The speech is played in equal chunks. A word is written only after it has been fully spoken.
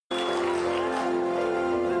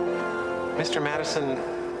Mr. Madison,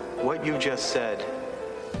 what you just said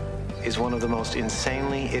is one of the most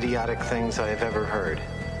insanely idiotic things I have ever heard.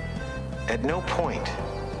 At no point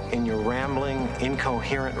in your rambling,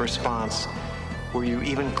 incoherent response were you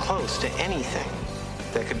even close to anything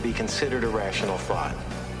that could be considered a rational thought.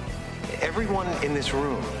 Everyone in this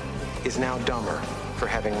room is now dumber for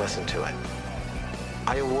having listened to it.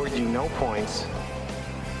 I award you no points,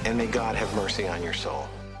 and may God have mercy on your soul.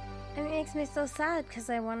 It makes me so sad because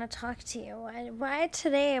I want to talk to you. Why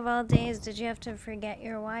today of all days did you have to forget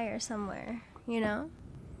your wire somewhere, you know?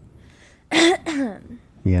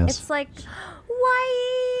 Yes. It's like,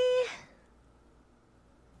 why?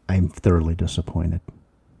 I'm thoroughly disappointed.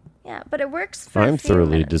 Yeah, but it works for I'm a few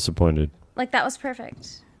thoroughly minutes. disappointed. Like, that was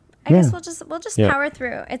perfect. I guess we'll just power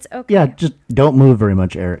through. It's okay. Yeah, just don't move very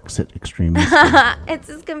much, Eric. Sit extremely still. It's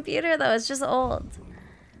his computer, though. It's just old.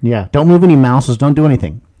 Yeah, don't move any mouses. Don't do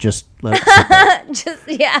anything. Just let it sit there. Just,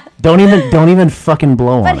 yeah. Don't even fucking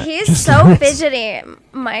blow on it. But he's Just so let it- fidgety,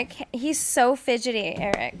 Mike. He's so fidgety,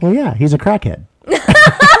 Eric. Well, yeah, he's a crackhead.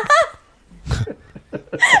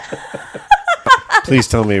 Please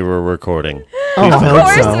tell me we're recording. Oh, Of I hope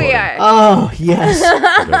course so. we are. Oh, yes.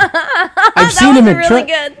 I've That seen was him in really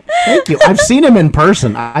good. Thank you. I've seen him in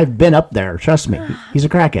person. I've been up there. Trust me. He's a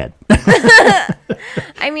crackhead.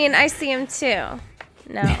 I mean, I see him too.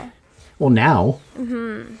 No. Well, now.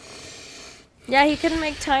 Yeah, he couldn't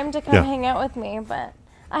make time to come Yeah. hang out with me, but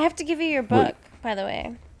I have to give you your book, by the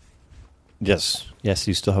way. Yes,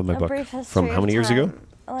 you still have my A book Brief History from how of many years ago? Time.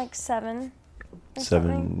 Like 7. or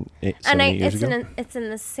something. 7, 8 And years ago. it's in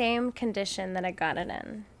the same condition that I got it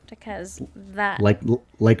in, because that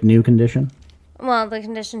Like new condition? well, the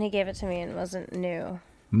condition he gave it to me and wasn't new,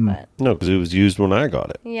 Hmm. but No, because it was used when I got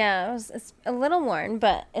it. yeah, it's a little worn,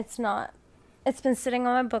 but it's not. It's been sitting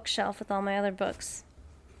on my bookshelf with all my other books.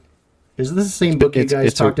 Is this the same book you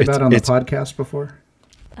guys talked about on the podcast before?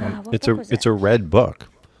 What It's book a was it's it? a red book.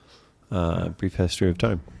 Brief History of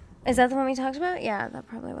Time. Is that the one we talked about? Yeah, that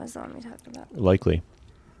probably was the one we talked about. Likely.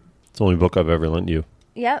 It's the only book I've ever lent you.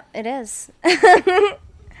 Yep, it is.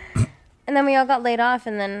 And then we all got laid off,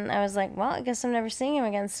 and then I was like, well, I guess I'm never seeing him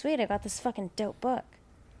again. Sweet, I got this fucking dope book.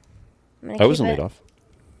 I wasn't laid off.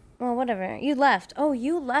 Well, whatever. You left. Oh,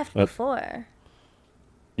 you left before.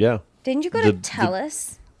 Yeah. Didn't you go to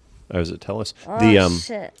TELUS? I was at TELUS. Oh,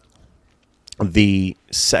 shit. The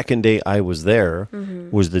second day I was there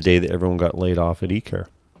Mm-hmm. was the day that everyone got laid off at eCare.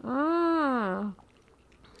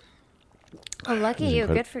 Oh, lucky you.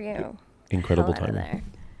 Good for you. Incredible Hell outta time. there.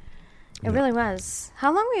 It really was.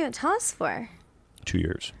 How long were you at TELUS for? 2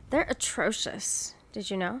 years. They're atrocious.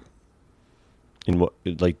 Did you know? In what,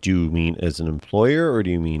 like, do you mean as an employer or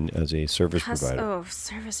do you mean as a service provider? Oh,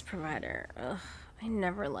 service provider. Ugh, I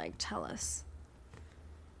never liked TELUS.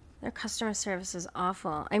 Their customer service is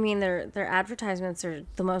awful. I mean, their advertisements are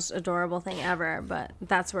the most adorable thing ever, but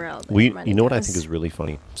that's where all the money You know what I goes. think is really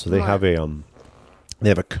funny? So they What? have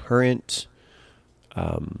a current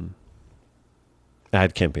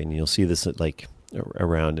ad campaign. You'll see this like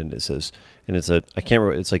around, and it says, and it's I can't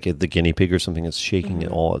remember. It's like the guinea pig or something that's shaking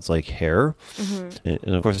it all. It's like hair, and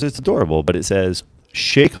of course it's adorable. But it says,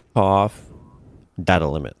 "Shake off data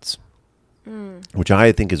limits," which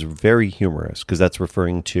I think is very humorous because that's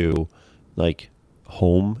referring to like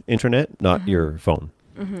home internet, not your phone.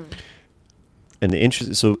 And the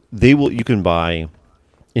interest, so you can buy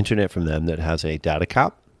internet from them that has a data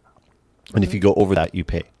cap, and if you go over that, you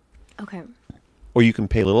pay. Okay. Or you can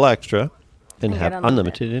pay a little extra and And have get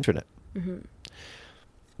unlimited internet.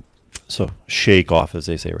 So shake off, as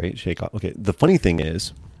they say, right? Shake off. Okay. The funny thing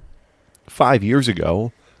is, 5 years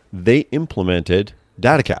ago, they implemented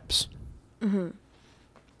data caps.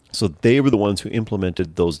 So they were the ones who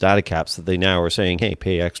implemented those data caps that they now are saying, hey,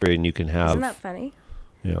 pay extra and you can have, Isn't that funny?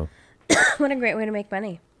 you know, What a great way to make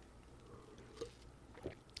money.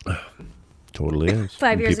 totally is.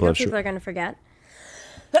 5 And years ago, have people are going to forget.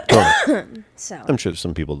 Well, So I'm sure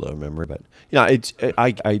some people don't remember, but yeah,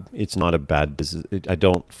 it's not a bad business. I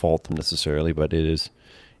don't fault them necessarily, but it is,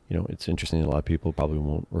 it's interesting. A lot of people probably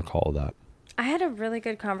won't recall that. I had a really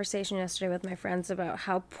good conversation yesterday with my friends about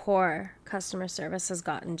how poor customer service has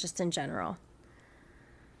gotten just in general.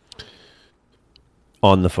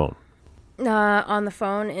 On the phone. On the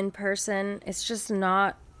phone, in person, it's just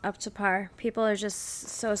not up to par. People are just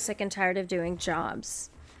so sick and tired of doing jobs.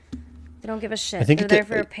 They don't give a shit. I think They're there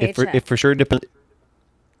for a paycheck. it for sure depends.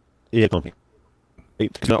 Yeah, company.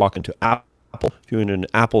 If you walk into Apple, if you're in an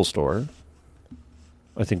Apple store,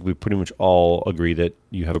 I think we pretty much all agree that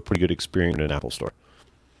you have a pretty good experience in an Apple store.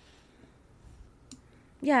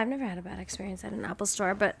 Yeah, I've never had a bad experience at an Apple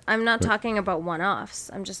store, but I'm not talking about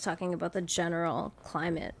one-offs. I'm just talking about the general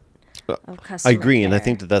climate. of customer I agree, and I care.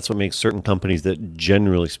 think that that's what makes certain companies that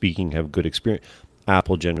generally speaking have good experience.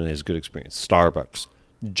 Apple generally has good experience. Starbucks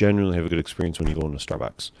generally have a good experience when you go into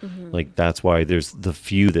Starbucks. Like that's why there's the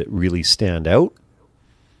few that really stand out.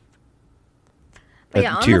 But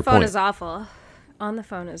yeah, To on your the phone point. is awful. On the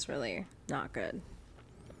phone is really not good.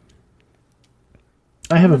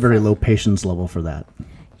 I have a very low patience level for that.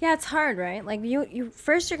 Yeah, it's hard, right? Like you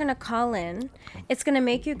first you're gonna call in. It's gonna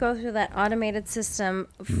make you go through that automated system,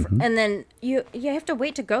 and then you have to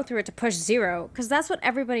wait to go through it to push 0, because that's what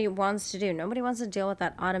everybody wants to do. Nobody wants to deal with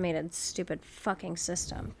that automated, stupid fucking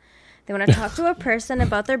system. They want to talk to a person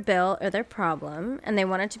about their bill or their problem, and they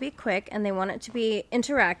want it to be quick, and they want it to be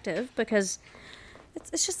interactive, because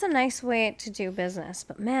it's just a nice way to do business.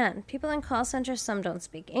 But man, people in call centers, some don't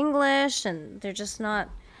speak English, and they're just not.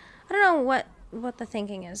 I don't know what the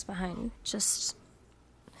thinking is behind just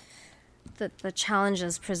the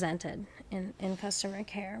challenges presented in customer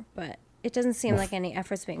care, but it doesn't seem like any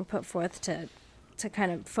efforts being put forth to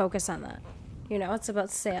kind of focus on that. You know, it's about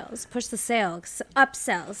sales. Push the sale,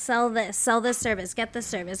 upsell, sell this service, get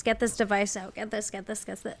this device out, get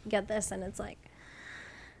this, and it's like,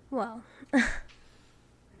 well.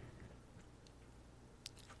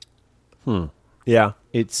 Yeah,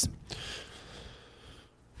 it's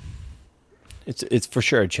for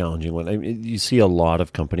sure a challenging one. I mean, you see a lot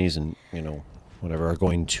of companies and, you know, whatever are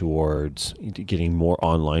going towards getting more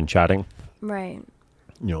online chatting, Right.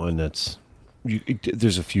 you know, and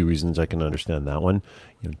there's a few reasons I can understand that one.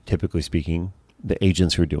 You know, typically speaking, the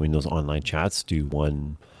agents who are doing those online chats do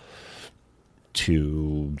 1,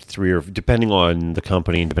 2, 3, or depending on the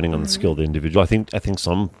company and depending on the skilled individual. I think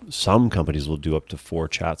some companies will do up to 4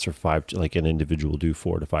 chats or 5. Like an individual will do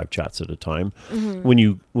 4 to 5 chats at a time. When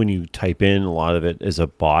you type in, a lot of it is a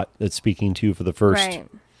bot that's speaking to you for the first Right.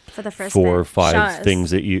 For the first 4 or bit. 5 Shots.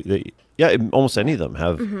 things almost any of them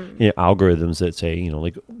have you know, algorithms that say, you know,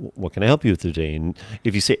 like, what can I help you with today? And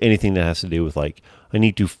if you say anything that has to do with like, I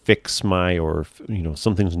need to fix you know,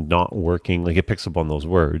 something's not working, like it picks up on those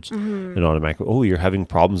words and automatically, oh, you're having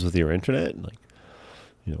problems with your internet, like,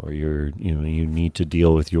 you know, or you need to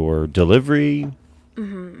deal with your delivery.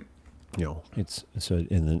 You know, it's so,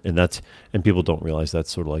 and people don't realize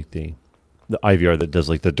that's sort of like the IVR that does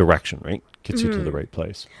like the direction, right? Gets you to the right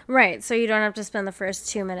place. Right, so you don't have to spend the first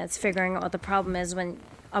 2 minutes figuring out what the problem is when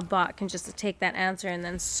a bot can just take that answer and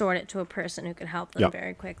then sort it to a person who can help them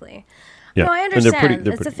very quickly. Yeah. No, I And they're understand.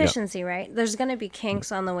 they're It's pretty- yeah. efficiency, right? There's going to be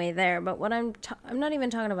kinks on the way there, but what I'm not even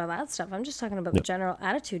talking about that stuff. I'm just talking about the general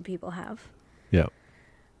attitude people have, Yeah.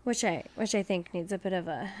 which I think needs a bit of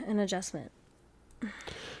an adjustment.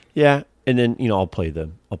 Yeah, and then, you know, I'll play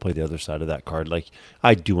the other side of that card. Like,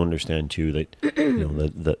 I do understand too that you know,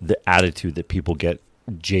 the attitude that people get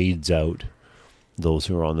jades out those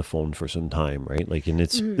who are on the phone for some time, right? Like, and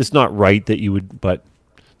it's not right that you would, but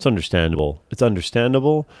it's understandable. It's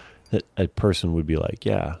understandable that a person would be like,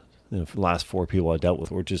 yeah, you know, the last 4 people I dealt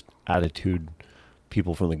with were just attitude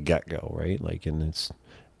people from the get go, right? Like, and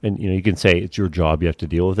you know, you can say it's your job, you have to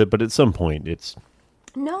deal with it, but at some point,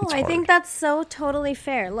 No, It's I think hard. that's so totally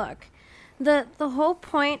fair. Look, the whole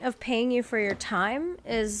point of paying you for your time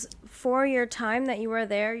is for your time that you are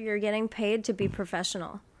there, you're getting paid to be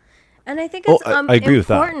professional. And I think it's I agree with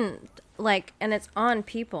that. important, like, and it's on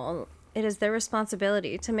people. It is their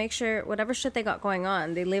responsibility to make sure whatever shit they got going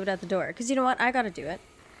on, they leave it at the door. Because you know what? I got to do it.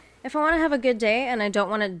 If I want to have a good day and I don't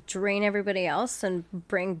want to drain everybody else and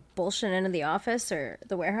bring bullshit into the office or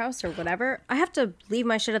the warehouse or whatever, I have to leave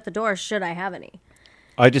my shit at the door should I have any.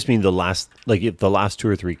 I just mean if the last 2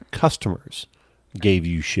 or 3 customers gave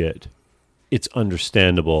you shit, it's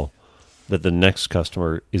understandable that the next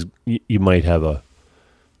customer is, you might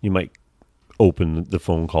open the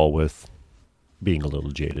phone call with being a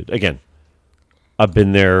little jaded. Again, I've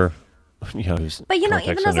been there. You know, But you know,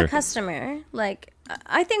 contact even as a center. customer, like,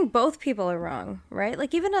 I think both people are wrong, right?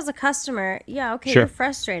 Like, even as a customer, yeah, okay, Sure. you're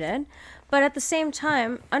frustrated, but at the same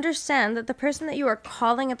time, understand that the person that you are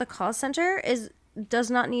calling at the call center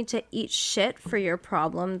does not need to eat shit for your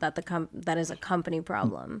problem that is a company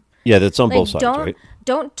problem. Yeah, that's on Like, both sides, right?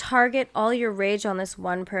 don't target all your rage on this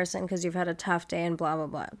one person because you've had a tough day and blah blah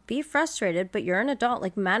blah. Be frustrated, but you're an adult.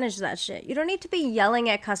 Like, manage that shit. You don't need to be yelling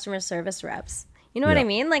at customer service reps. You know what I Yeah.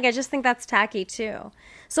 mean? Like, I just think that's tacky too.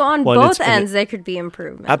 So on Well, and both it's- and ends, there could be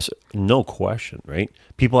improvement. Absolutely, no question, right?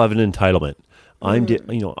 People have an entitlement.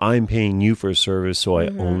 I'm paying you for a service, so I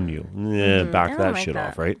own you. Back I don't that like shit that.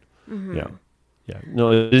 off, right? Yeah.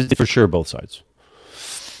 No, it is for sure both sides.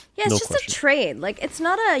 Yeah, it's No just question. a trade. Like, it's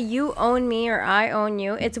not a you own me or I own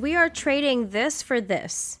you. It's we are trading this for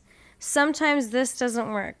this. Sometimes this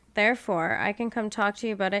doesn't work. Therefore, I can come talk to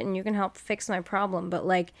you about it and you can help fix my problem. But,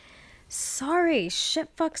 like, Sorry,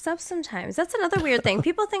 shit fucks up sometimes. That's another weird thing.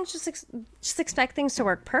 People think just expect things to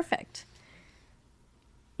work perfect.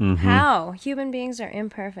 How? Human beings are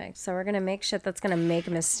imperfect, so we're going to make shit that's going to make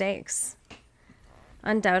mistakes.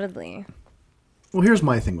 Undoubtedly. Well, here's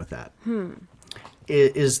my thing with that.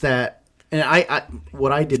 Is that, and I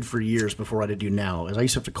what I did for years before what I do now is I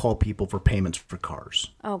used to have to call people for payments for cars.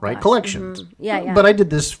 Oh, right? gosh. Collections. Yeah. But I did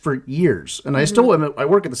this for years, and I still I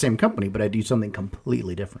work at the same company, but I do something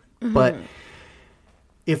completely different. But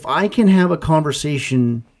if I can have a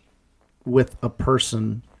conversation with a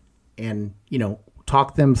person and,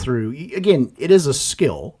 talk them through, again, it is a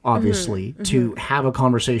skill, obviously, to have a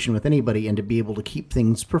conversation with anybody and to be able to keep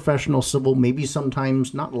things professional, civil, maybe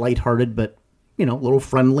sometimes not lighthearted, but, a little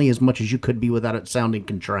friendly as much as you could be without it sounding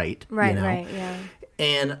contrite. Right, yeah.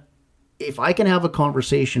 And if I can have a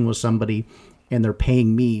conversation with somebody and they're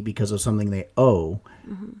paying me because of something they owe,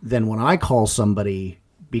 then when I call somebody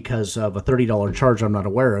because of a $30 charge I'm not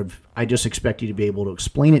aware of, I just expect you to be able to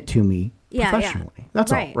explain it to me professionally. Yeah.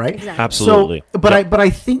 That's all, right? Exactly. Absolutely. So, but I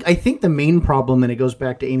think the main problem, and it goes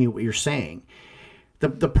back to Amy, what you're saying,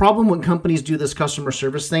 the problem when companies do this customer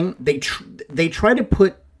service thing, they try to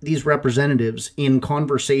put these representatives in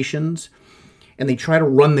conversations, and they try to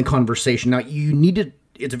run the conversation. Now,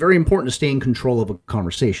 it's very important to stay in control of a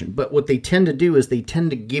conversation, but what they tend to do is they tend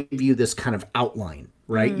to give you this kind of outline,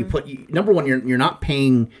 right? Number one, you're not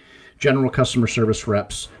paying general customer service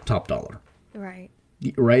reps top dollar. Right.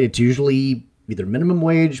 Right? It's usually either minimum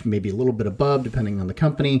wage, maybe a little bit above, depending on the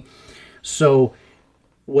company. So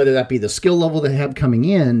whether that be the skill level they have coming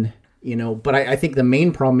in, but I think the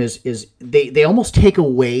main problem is they almost take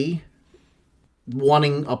away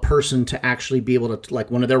wanting a person to actually be able to, like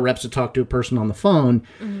one of their reps to talk to a person on the phone,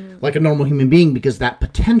 like a normal human being, because that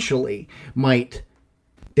potentially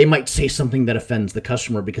they might say something that offends the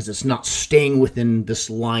customer because it's not staying within this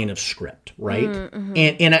line of script, right?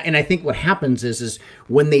 And I think what happens is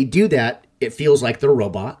when they do that, it feels like they're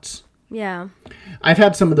robots. Yeah. I've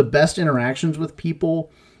had some of the best interactions with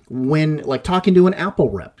people when, like, talking to an Apple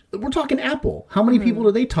rep. We're talking Apple. How many people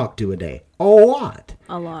do they talk to a day? A lot.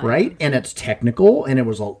 Right? And it's technical, and it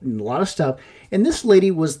was a lot of stuff. And this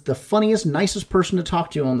lady was the funniest, nicest person to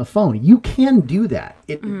talk to on the phone. You can do that.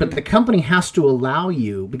 But the company has to allow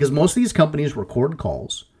you, because most of these companies record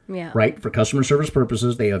calls, right? For customer service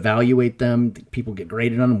purposes, they evaluate them. People get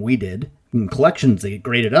graded on them. We did. In collections, they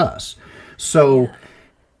graded us. So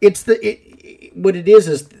it's what it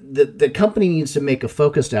is the company needs to make a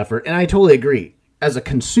focused effort. And I totally agree. As a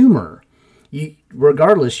consumer,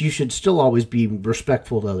 regardless, you should still always be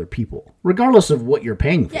respectful to other people, regardless of what you're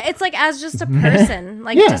paying for. Yeah, it's like as just a person.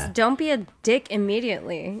 Like, just don't be a dick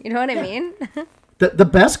immediately. You know what I mean? The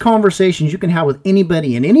best conversations you can have with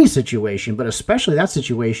anybody in any situation, but especially that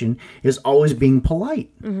situation, is always being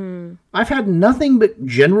polite. I've had nothing but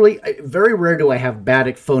generally, very rare do I have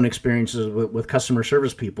bad phone experiences with customer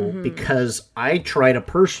service people because I try to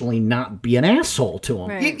personally not be an asshole to them.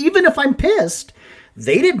 Right. Even if I'm pissed,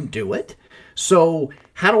 they didn't do it. So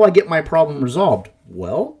how do I get my problem resolved?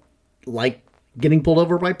 Well, like getting pulled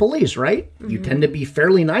over by police, right? You tend to be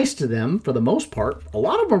fairly nice to them for the most part. A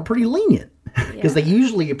lot of them are pretty lenient because they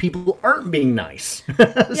usually, people aren't being nice.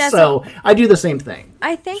 So I do the same thing.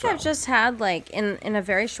 I think I've just had, like, in a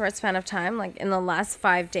very short span of time, like in the last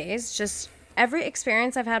 5 days, just every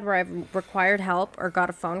experience I've had where I've required help or got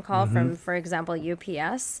a phone call from, for example,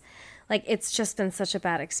 UPS, like, it's just been such a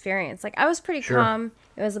bad experience. Like, I was pretty calm.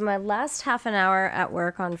 It was my last half an hour at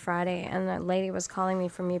work on Friday, and a lady was calling me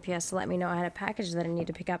from UPS to let me know I had a package that I need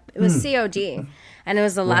to pick up. It was COD, and it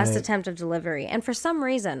was the last attempt of delivery. And for some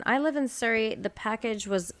reason, I live in Surrey. The package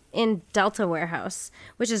was in Delta Warehouse,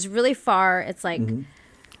 which is really far. It's like...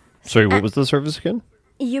 Sorry, what was the service again?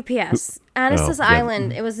 UPS. Anniston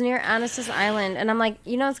Island. It was near Anniston Island. And I'm like,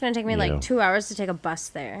 it's going to take me like 2 hours to take a bus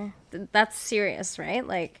there. That's serious, right?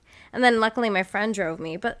 Like, and then luckily my friend drove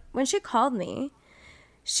me. But when she called me,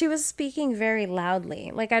 she was speaking very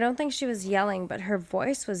loudly. Like, I don't think she was yelling, but her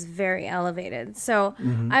voice was very elevated. So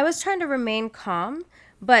I was trying to remain calm,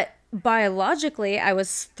 but biologically I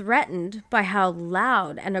was threatened by how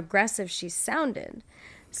loud and aggressive she sounded.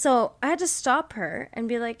 So I had to stop her and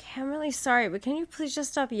be like, hey, I'm really sorry, but can you please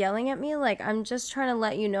just stop yelling at me? Like, I'm just trying to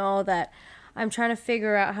let you know that I'm trying to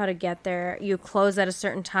figure out how to get there. You close at a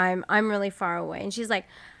certain time. I'm really far away. And she's like,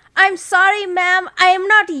 I'm sorry, ma'am. I am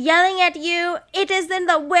not yelling at you. It is in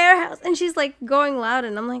the warehouse. And she's like going loud.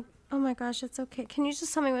 And I'm like, oh my gosh, it's okay. Can you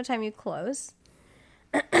just tell me what time you close?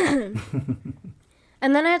 And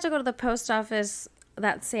then I had to go to the post office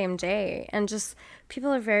that same day. And just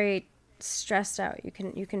people are very stressed out.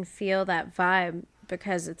 You can feel that vibe.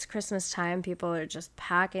 because it's Christmas time. People are just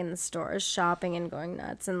packing the stores, shopping and going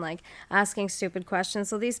nuts and like asking stupid questions.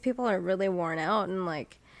 So these people are really worn out and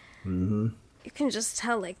like you can just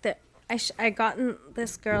tell like that. I got in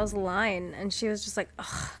this girl's line and she was just like,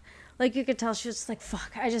 ugh. Like, you could tell she was just like,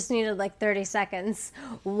 fuck, I just needed like 30 seconds.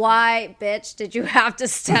 Why, bitch, did you have to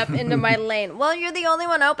step into my lane? Well, you're the only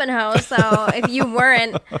one open, ho. So if you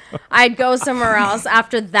weren't, I'd go somewhere else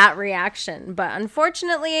after that reaction. But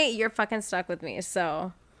unfortunately, you're fucking stuck with me,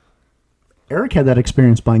 so. Eric had that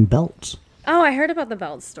experience buying belts. Oh, I heard about the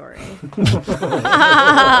belt story.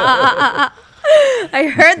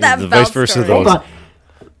 I heard that the belt vice versa story. Hold on.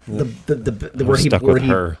 We're stuck with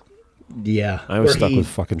her. Yeah. I was stuck with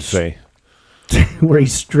fucking Faye. Where he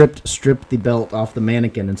stripped the belt off the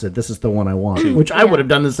mannequin and said, "This is the one I want." Which I would have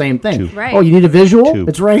done the same thing. Right. Oh, you need a visual? Two.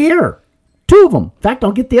 It's right here. 2 of them. In fact,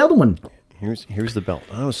 I'll get the other one. Here's the belt.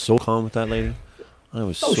 I was so calm with that lady. I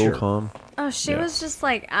was so calm. Oh, she was just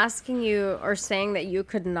like asking you or saying that you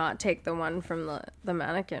could not take the one from the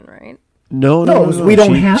mannequin, right? No, we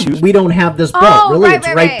don't have this belt. Oh, really, right, it's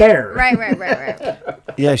right there. Right.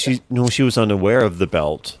 Yeah, she was unaware of the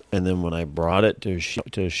belt, and then when I brought it to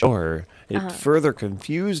show her, it further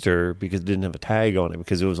confused her because it didn't have a tag on it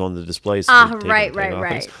because it was on the display. So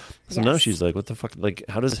Right. So now she's like, "What the fuck? Like,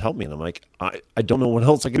 how does this help me?" And I'm like, "I don't know what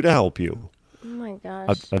else I could do to help you." Oh my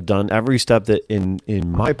gosh. I've done every step that in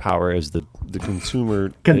my power as the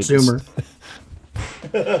consumer Consumer.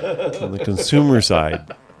 on the consumer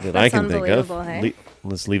side that I can think of. unbelievable, hey?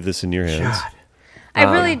 Let's leave this in your hands. I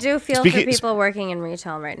really do feel for speaking- people working in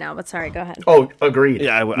retail right now, but sorry, go ahead. Oh, agreed.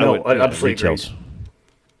 Yeah, I would absolutely retails. agreed.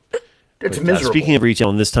 It's But, miserable. speaking of retail,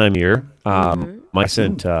 in this time of year, I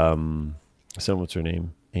sent what's her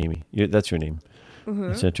name, Amy. That's your name.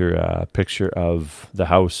 I sent her a picture of the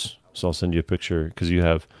house, so I'll send you a picture because you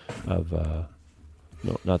have of no,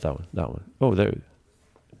 not that one, that one. Oh, there.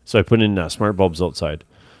 So I put in smart bulbs outside,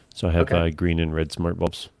 so I have green and red smart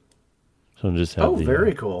bulbs. So I'm just have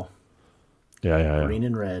very cool. Yeah. Green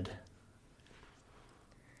and red.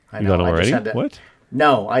 I You got them already? What?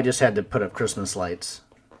 No, I just had to put up Christmas lights.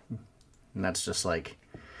 And that's just like...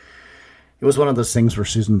 It was one of those things where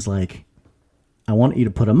Susan's like, "I want you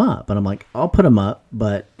to put them up," and I'm like, "I'll put them up,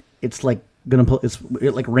 but it's like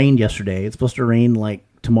it like rained yesterday. It's supposed to rain like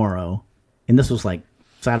tomorrow, and this was like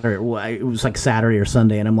Saturday. It was like Saturday or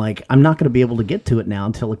Sunday, and I'm like, I'm not going to be able to get to it now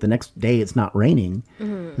until like the next day. It's not raining.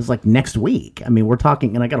 It's like next week. I mean, we're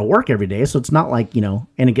talking, and I got to work every day, so it's not like and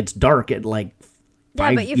it gets dark at like."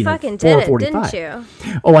 Yeah, but you fucking did it, didn't you?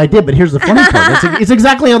 Oh, I did, but here's the funny part. It's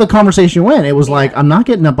exactly how the conversation went. It was like, I'm not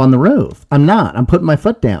getting up on the roof. I'm not. I'm putting my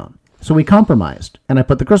foot down. So we compromised, and I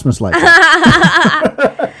put the Christmas lights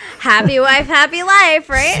up. Happy wife, happy life,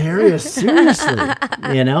 right? Seriously,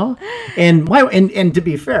 And to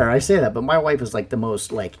be fair, I say that, but my wife is like the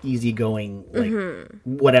most like easygoing, like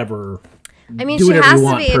whatever. I mean, do she whatever has you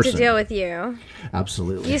to want be person. to deal with you.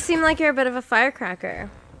 Absolutely. You seem like you're a bit of a firecracker.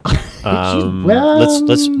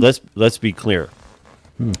 Let's be clear.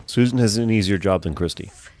 Susan has an easier job than Christy.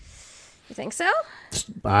 You think so?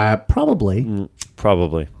 Probably.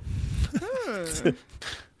 Probably.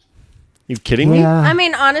 You kidding me? Yeah. I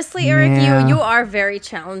mean, honestly, Eric, Yeah. you are very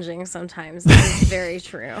challenging sometimes. That is very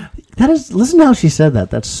true. That is. Listen to how she said that.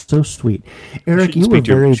 That's so sweet, Eric. You were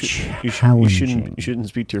very You challenging. shouldn't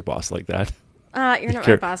speak to your boss like that. You're not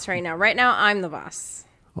my boss right now. Right now, I'm the boss.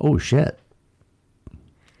 Oh shit!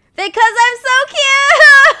 Because I'm so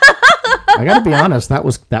cute. I got to be honest. That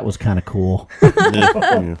was kind of cool.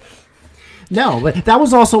 Yeah. No, but that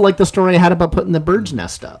was also like the story I had about putting the bird's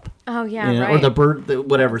nest up. Oh yeah, Or the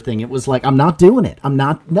whatever thing. It was like, I'm not doing it.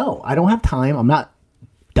 No, I don't have time. I'm not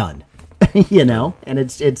done. And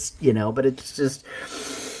it's but it's just.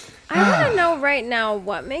 I want to know right now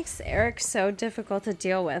what makes Eric so difficult to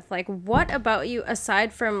deal with. Like, what about you,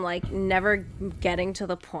 aside from like never getting to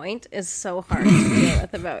the point, is so hard to deal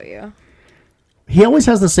with about you? He always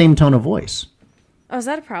has the same tone of voice. Oh, is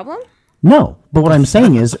that a problem? No, but what I'm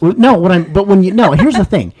saying is here's the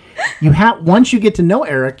thing. Once you get to know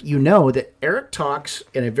Eric, you know that Eric talks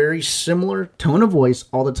in a very similar tone of voice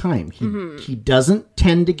all the time. He doesn't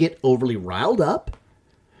tend to get overly riled up,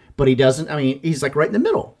 but he doesn't. I mean, he's like right in the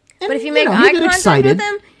middle. And, But if you make eye contact with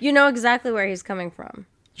him, you know exactly where he's coming from.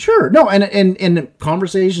 Sure, no, and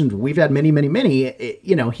conversations we've had many,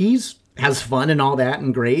 he's has fun and all that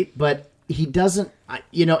and great, but he doesn't.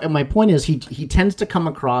 And my point is, he tends to come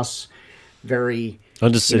across very. I'll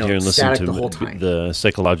just sit here and listen to the whole time. the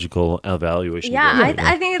psychological evaluation. Yeah,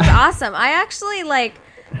 I think it's awesome. I actually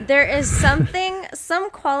there is some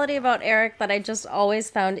quality about Eric that I just always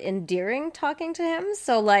found endearing talking to him.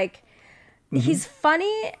 So he's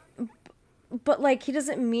funny, but like he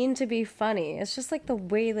doesn't mean to be funny. It's just like the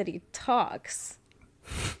way that he talks.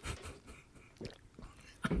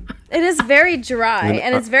 It is very dry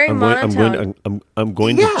and it's very monotone. I'm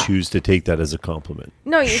going to choose to take that as a compliment.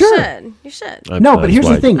 No, you should. You should. But here's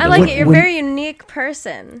the thing. I like it. You're a very unique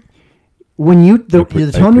person. When you the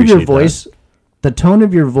tone of your voice, the tone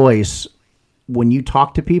of your voice when you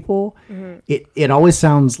talk to people, it always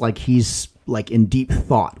sounds like he's like in deep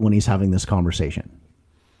thought when he's having this conversation.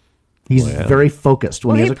 He's very focused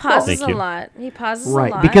when he pauses a lot. He pauses a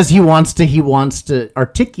lot. Because he wants to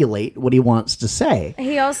articulate what he wants to say.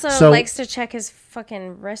 He also likes to check his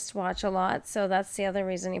fucking wristwatch a lot, so that's the other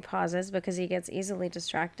reason he pauses, because he gets easily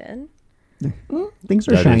distracted. Things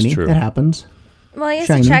are shiny. It happens. Well, he has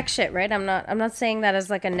to check shit, right? I'm not saying that as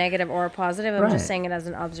like a negative or a positive. I'm just saying it as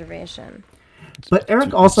an observation. But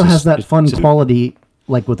Eric also has that fun quality,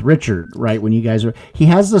 like with Richard, right? When you guys are, he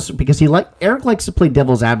has this because Eric likes to play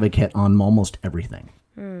devil's advocate on almost everything.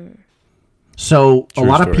 So a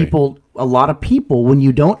lot of people, when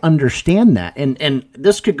you don't understand that, and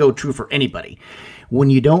this could go true for anybody, when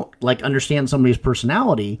you don't like understand somebody's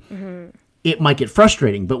personality, it might get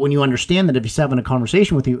frustrating. But when you understand that if he's having a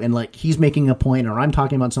conversation with you and like he's making a point or I'm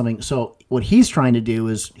talking about something, so what he's trying to do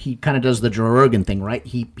is he kind of does the Joe Rogan thing, right?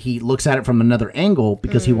 He looks at it from another angle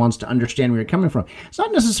because he wants to understand where you're coming from. It's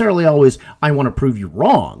not necessarily always, I want to prove you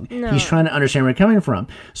wrong. No. He's trying to understand where you're coming from.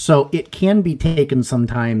 So it can be taken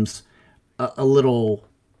sometimes a little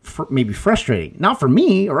maybe frustrating. Not for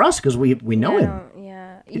me or us because we know him.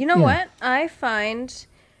 Yeah. You know what? I find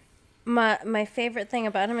my favorite thing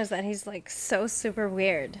about him is that he's like so super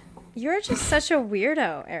weird. You're just such a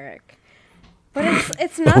weirdo, Eric. But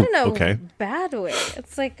it's not in a bad way.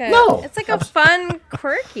 It's like a fun,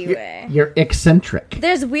 quirky way. You're eccentric.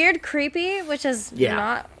 There's weird, creepy, which is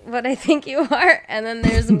not what I think you are, and then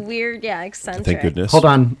there's weird, eccentric. Thank goodness. Hold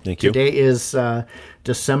on. Thank you. Today is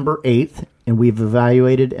December 8th, and we've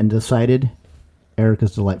evaluated and decided Eric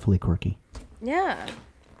is delightfully quirky. Yeah.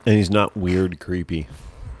 And he's not weird, creepy.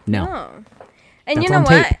 No. And that's, you know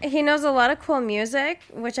what? Tape. He knows a lot of cool music,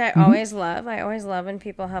 which I always love. I always love when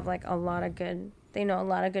people have like they know a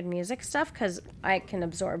lot of good music stuff because I can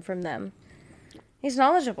absorb from them. He's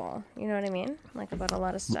knowledgeable. You know what I mean? Like about a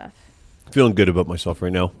lot of stuff. Feeling good about myself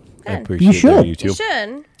right now. Good. I appreciate that. You too. You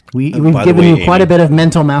should. We've given you quite a bit of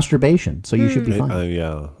mental masturbation, so you should be fine.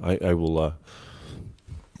 I will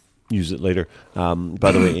use it later.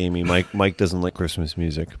 By the way, Amy, Mike doesn't like Christmas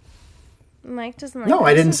music. Mike doesn't like. No,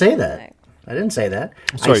 Christmas I didn't say music. that. I didn't say that.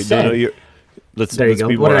 Sorry, let's go.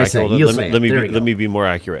 be What more did I accurate. say? Let me be more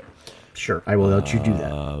accurate. Sure, I will let you do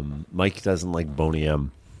that. Mike doesn't like Boney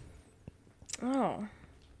M. Oh.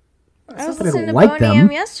 I was listening to Boney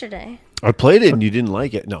M yesterday. I played it and you didn't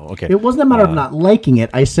like it. No, okay. It wasn't a matter of not liking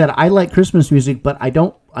it. I said I like Christmas music, but I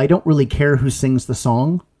don't really care who sings the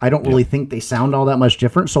song. I don't really think they sound all that much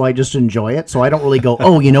different, so I just enjoy it. So I don't really go,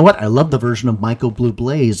 oh, you know what? I love the version of Michael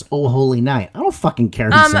Bublé's "Oh Holy Night." I don't fucking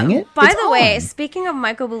care who sang it. By the way, speaking of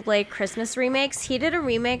Michael Bublé Christmas remakes, he did a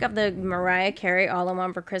remake of the Mariah Carey "All I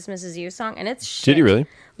Want for Christmas Is You" song, and it's shit. Did he really?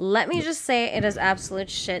 Let me just say, it is absolute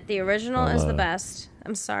shit. The original is the best.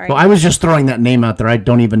 I'm sorry. Well, I was just throwing that name out there. I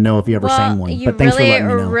don't even know if he ever sang one. But thanks for letting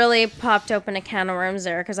me know. You really popped open a can of worms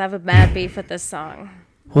there because I have a bad beef with this song.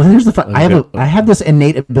 Well, here's the fun. I have this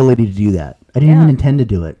innate ability to do that. I didn't even intend to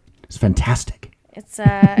do it. It's fantastic. It's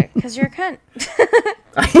because you're a cunt.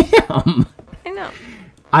 I am. I know.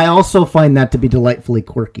 I also find that to be delightfully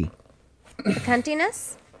quirky. The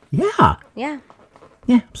cuntiness? Yeah. Yeah.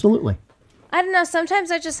 Yeah, absolutely. I don't know.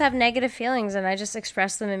 Sometimes I just have negative feelings and I just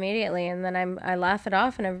express them immediately, and then I laugh it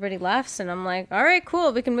off, and everybody laughs, and I'm like, all right,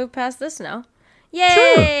 cool, we can move past this now.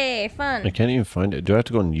 Yay, sure. Fun. I can't even find it. Do I have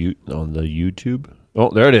to go on the YouTube? Oh,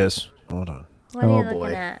 there it is. Hold on. What are you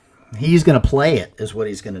looking at? He's gonna play it. Is what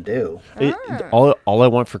he's gonna do. All I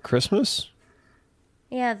Want for Christmas.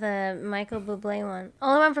 Yeah, the Michael Bublé one.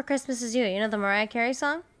 All I Want for Christmas Is You. You know the Mariah Carey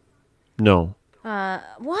song? No.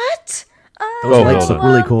 What? Those lights look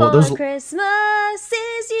really cool. Those Christmas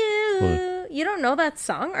is you. You don't know that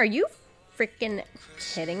song? Are you freaking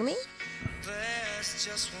kidding me?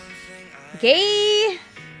 Gay.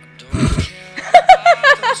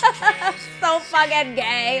 So fucking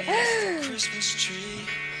gay.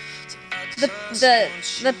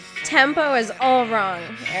 The tempo is all wrong,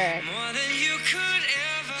 Eric.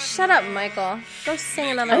 Shut up, Michael. Go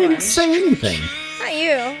sing another one. I didn't say anything. Not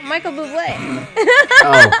you, Michael Bublé.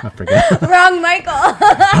 Oh, I forgot. Wrong, Michael.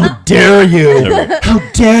 How dare you? How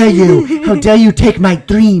dare you? How dare you take my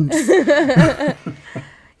dreams?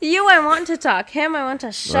 You, I want to talk. Him, I want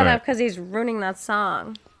to shut up because he's ruining that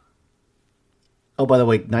song. Oh, by the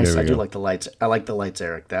way, nice. There we I do go. like the lights. I like the lights,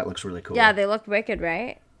 Eric. That looks really cool. Yeah, they look wicked,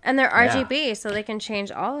 right? And they're RGB, so they can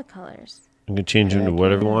change all the colors. You can change them to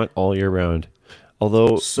whatever you want all year round.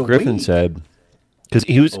 Although Griffin Sweet. said, because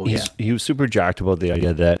he was super jacked about the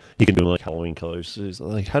idea that he can do like Halloween colors. So he's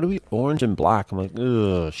like, how do we orange and black? I'm like,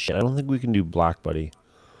 ugh, shit. I don't think we can do black, buddy.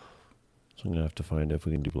 So I'm gonna have to find out if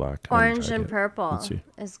we can do black. I haven't Orange tried and yet. purple Let's see.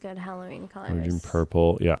 is good Halloween colors. Orange and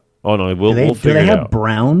purple. Yeah. Oh no, we'll Do figure they it have out.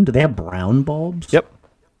 brown? Do they have brown bulbs? Yep.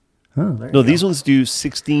 Oh, there No, you these ones do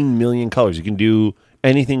 16 million colors. You can do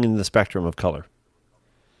anything in the spectrum of color.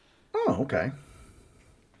 Oh, okay.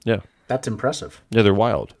 Yeah. That's impressive. Yeah, they're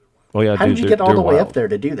wild. Oh yeah, How dude, did you they're- get all they're the way wild. up there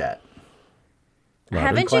to do that?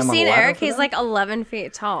 Haven't you Climb on a seen ladder Eric? for He's that? like 11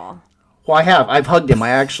 feet tall. Well, I have. I've hugged him. I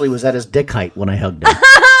actually was at his dick height when I hugged him.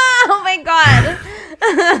 Oh my god.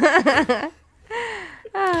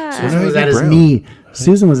 Susan was at his brown? knee.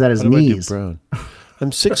 Susan was at his How do I do knees. brown?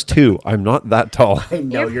 I'm 6'2". I'm not that tall. I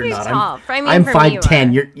know You're you're pretty not. tall. I mean, I'm for me, you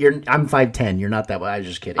 5'10". are. I'm 5'10". You're not that way. I was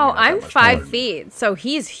just kidding. Oh, You're not that I'm much taller 5 than me. feet, so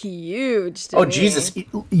he's huge. To Oh me. Jesus!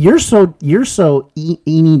 You're so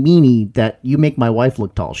eeny meeny that you make my wife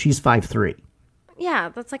look tall. She's 5'3". Yeah,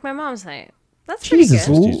 that's like my mom's height. That's pretty Jesus,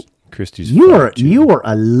 good. Christy's you 5'2". were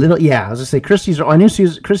a little. Yeah, I was gonna say Christy's. I knew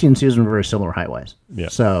Christy and Susan were very similar height wise. Yeah.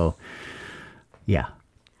 So, yeah.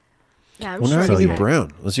 Yeah, I'm Well, now sure. I can he's do high.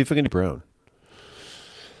 brown. Let's see if I can do brown.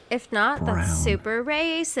 If not, Brown. that's super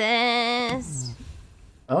racist,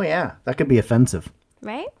 Oh yeah. That could be offensive.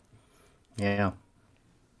 right? Yeah.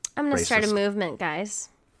 I'm gonna start a Racist. movement, guys.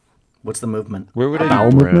 What's the movement? Where would I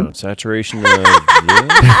Bowel do brown? movement? Saturation of this?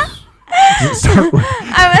 Start with-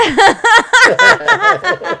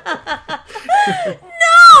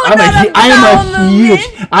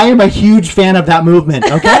 I am a huge fan of that movement.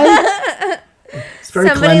 Okay. It's very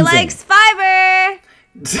Somebody cleansing. likes fiber.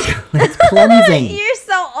 It's cleansing. You're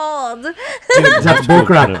so old. Dude, that's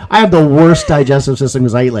bullcrap. I have the worst digestive system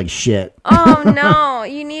because I eat like shit. Oh no,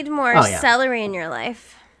 you need more Oh, yeah. celery in your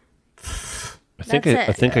life. I think That's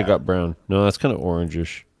I it. think I got brown. No, that's kind of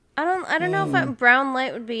orangish. I don't know if a brown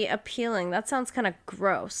light would be appealing. That sounds kind of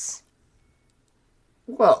gross.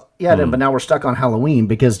 Well, yeah, but now we're stuck on Halloween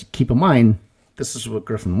because keep in mind this is what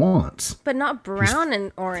Griffin wants. But not brown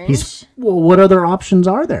and orange. Well, what other options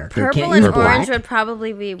are there? They Purple can't and use black. orange would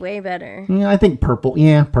probably be way better. Yeah, I think purple.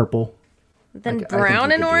 Yeah, purple. Than I think brown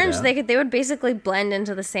you and could do orange, that. they would basically blend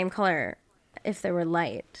into the same color if they were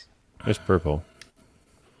light. There's purple.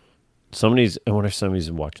 I wonder if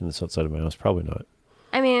somebody's watching this outside of my house. Probably not.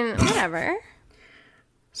 I mean, whatever.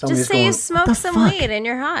 Somebody's Just say you going, smoke the some fuck? weed and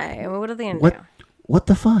you're high. I mean, what are they gonna What? do? What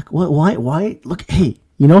the fuck? What? Why? Look, hey,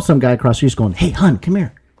 you know some guy across the street's going, "Hey, hun, come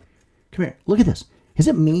here, come here. Look at this. Is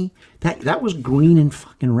it me? That was green and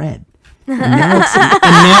fucking red, and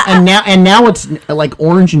now it's like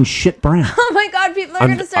orange and shit brown." Oh my god, people are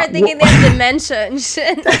gonna start thinking they have dementia and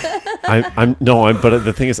shit. But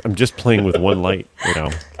the thing is, I'm just playing with one light right now.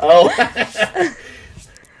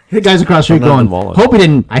 The guys across the street I'm not going, involved.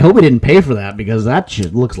 I hope he didn't pay for that because that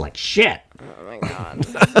shit looks like shit. Oh my god.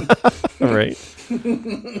 All right.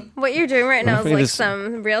 What you're doing right now if is we like just-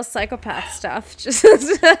 some real psychopath stuff. Just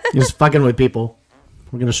Just fucking with people.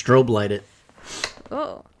 We're gonna strobe light it.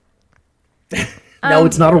 oh. No,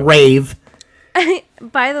 it's not a rave.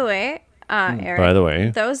 By the way, Eric, By the way,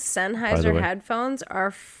 those Sennheiser way. headphones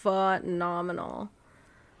are phenomenal.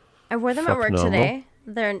 I wore them at work Phenomenal? today.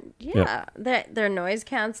 They're noise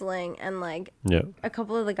canceling, and like yeah. a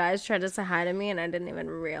couple of the guys tried to say hi to me, and I didn't even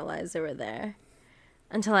realize they were there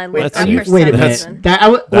until I Wait, looked are up you- for Wait a some minute. reason.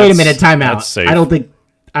 Wait a minute. Time out. that's safe. I don't think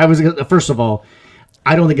first of all,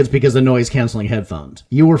 I don't think it's because of noise canceling headphones.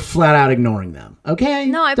 You were flat out ignoring them. Okay?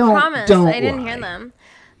 No, I Don't- promise. don't I didn't hear lie. them.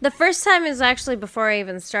 The first time is actually before I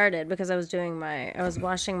even started because I was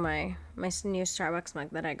washing my new Starbucks mug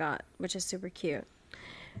that I got, which is super cute.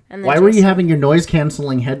 And then Why were you Jason- having your noise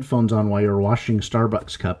canceling headphones on while you were washing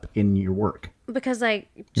Starbucks cup in your work? Because You're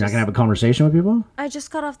not gonna have a conversation with people? I just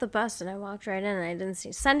got off the bus and I walked right in and I didn't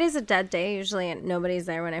see. Sunday's a dead day usually, and nobody's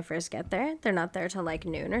there when I first get there. They're not there till like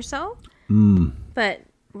noon or so. But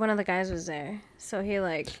one of the guys was there, so he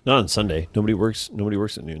like Not on Sunday. Nobody works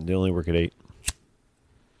at noon. They only work at 8.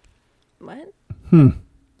 what? On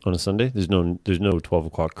a Sunday, there's no 12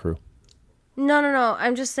 o'clock crew. No.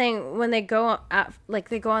 I'm just saying when they go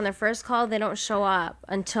they go on their first call, they don't show up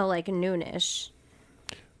until like noonish.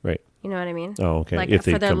 Right. You know what I mean? Oh, okay. Like If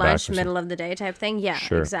they for their come back lunch, or middle of the day type thing. Yeah,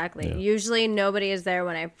 Sure. exactly. Yeah. Usually nobody is there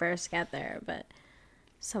when I first get there, but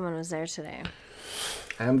someone was there today.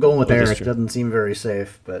 I'm going with that's Eric. true. Doesn't seem very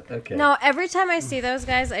safe, but okay. No, every time I see those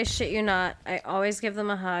guys, I shit you not, I always give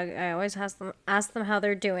them a hug. I always ask them how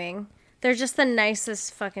they're doing. They're just the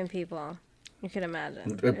nicest fucking people. You can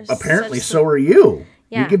imagine. Apparently, so are you.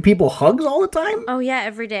 Yeah. You give people hugs all the time? Oh, yeah,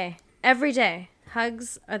 every day. Every day.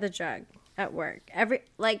 Hugs are the drug at work.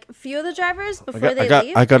 Few of the drivers before they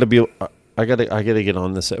leave. I gotta get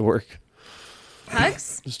on this at work.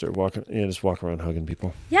 Hugs? Just start walking. Yeah, just walk around hugging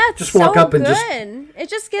people. Yeah, it's Just walk so up and good. just- It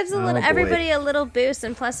just gives boy. everybody a little boost,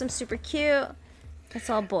 and plus I'm super cute. It's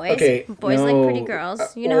all boys. Okay, Boys like no, pretty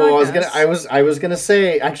girls. You know how it goes. I was gonna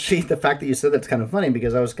say, actually, the fact that you said that's kind of funny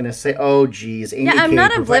because I was gonna say, oh geez, Amy Yeah, I'm K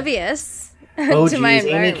not oblivious Oh to my geez,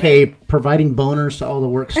 Amy environment. K providing boners to all the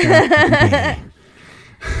work staff.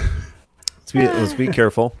 Let's be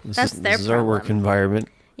careful. That's their this is our work problem. environment.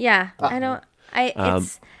 Yeah, I don't.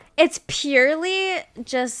 It's purely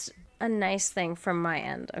just a nice thing from my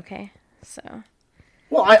end. Okay, so.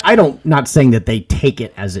 Well, I don't. Not saying that they take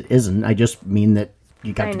it as it isn't. I just mean that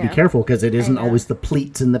you got to be careful because it isn't always the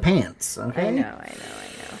pleats in the pants. Okay. I know.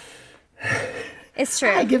 It's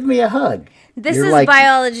true. Give me a hug. This You're is like-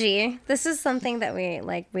 biology. This is something that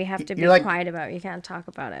we have to be You're like- quiet about. You can't talk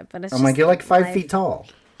about it, but it's. I'm just like, you're like 5 life. feet tall.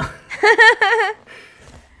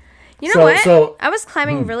 You know what? So- I was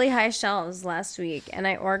climbing really high shelves last week, and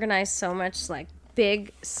I organized so much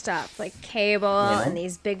big stuff, like cable and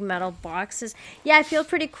these big metal boxes. Yeah, I feel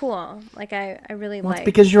pretty cool. Like I really Well, like. it's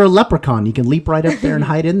because you're a leprechaun. You can leap right up there and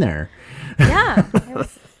hide in there. Yeah,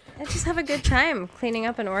 I just have a good time cleaning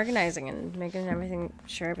up and organizing and making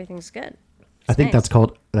sure everything's good. I think nice.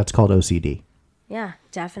 that's called OCD. Yeah,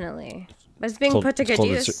 definitely. But it's being put to good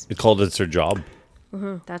use. It's their job.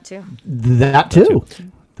 That too. That too.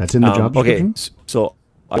 That's in the job Okay, description. so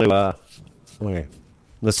okay,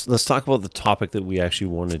 let's talk about the topic that we actually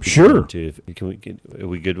wanted to Sure. get into. Are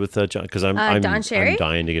we good with that, John? Because I'm Don Cherry? I'm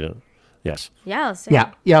dying to get it. Yes. Yeah, let's do it.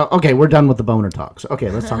 Yeah. Okay, we're done with the boner talks. Okay,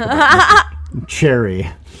 let's talk about Mr. Cherry.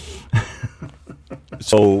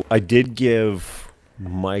 So I did give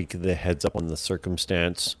Mike the heads up on the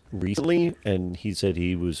circumstance recently, and he said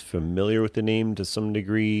he was familiar with the name to some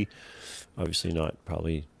degree. Obviously, not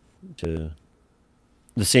probably to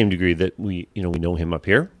the same degree that we know him up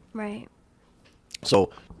here. Right.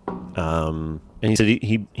 So, and he said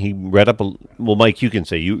he read up well, Mike, you can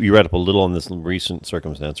say you read up a little on this recent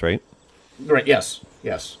circumstance, right? Right. Yes.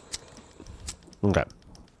 Okay.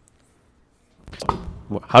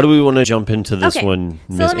 How do we want to jump into this Okay, one,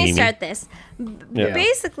 so Miss let me Amy? start this. Yeah.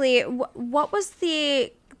 Basically, what was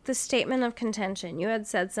the statement of contention? You had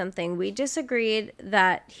said something. We disagreed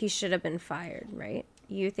that he should have been fired, right?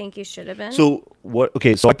 You think he should have been? So what?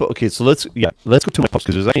 Okay, so let's go to my post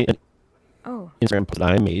because there's an Instagram post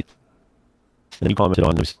that I made, and you commented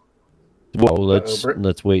on this. Well,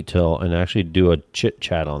 let's wait till and actually do a chit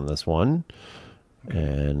chat on this one,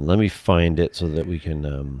 and let me find it so that we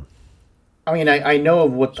can. I mean, I know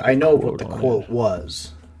what the quote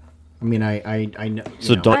was. I mean, I know.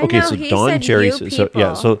 So know. Don Cherry. you So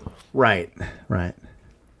yeah. So Right.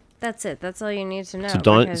 That's it. That's all you need to know.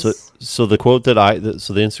 So the quote that the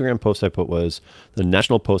Instagram post I put was the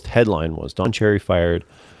National Post headline was Don Cherry fired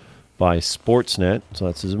by Sportsnet, so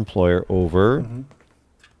that's his employer, over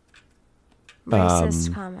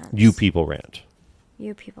Racist comments. You People rant.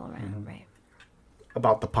 You people rant, right?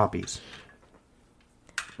 About the poppies.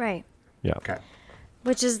 Right. Yeah. Okay.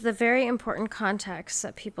 Which is the very important context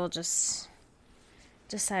that people just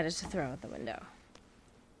decided to throw out the window.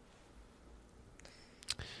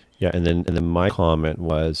 Yeah, and then my comment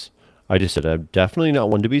was, I just said I'm definitely not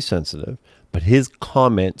one to be sensitive, but his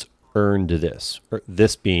comments earned this, or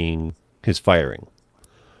this being his firing.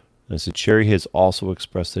 And I said Cherry has also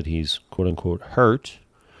expressed that he's quote unquote hurt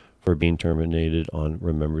for being terminated on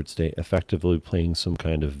Remembrance Day, effectively playing some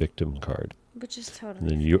kind of victim card. Which is totally And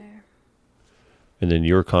then fair. And then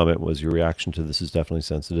your comment was your reaction to this is definitely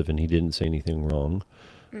sensitive, and he didn't say anything wrong.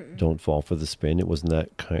 Don't fall for the spin. It wasn't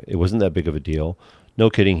that big of a deal. No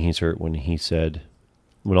kidding, he's hurt when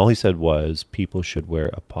all he said was people should wear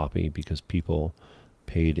a poppy because people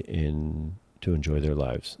paid in to enjoy their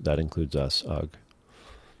lives. That includes us, ugh.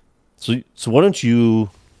 So why don't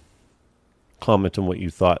you comment on what you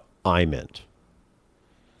thought I meant?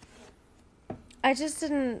 I just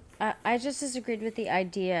didn't. I just disagreed with the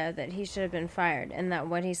idea that he should have been fired and that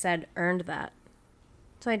what he said earned that.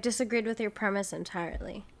 So I disagreed with your premise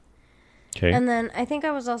entirely. Okay. And then I think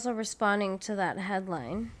I was also responding to that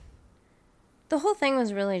headline. The whole thing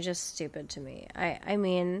was really just stupid to me. I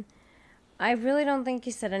mean, I really don't think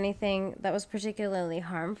he said anything that was particularly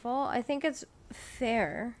harmful. I think it's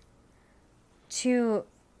fair to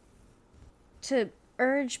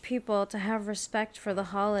urge people to have respect for the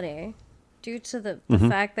holiday due to the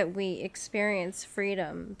fact that we experience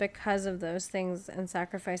freedom because of those things and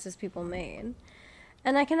sacrifices people made.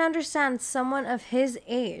 And I can understand someone of his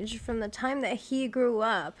age, from the time that he grew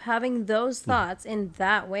up, having those thoughts in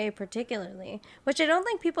that way particularly, which I don't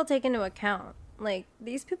think people take into account. Like,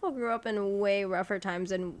 these people grew up in way rougher times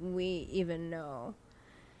than we even know.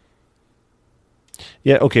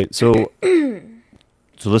 Yeah, okay, so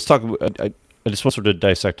let's talk. I just want to sort of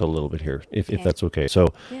dissect a little bit here, if that's okay.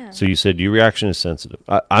 So you said your reaction is sensitive.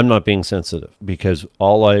 I'm not being sensitive because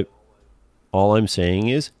all I'm saying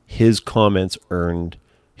is his comments earned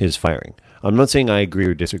his firing. I'm not saying I agree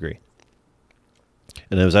or disagree.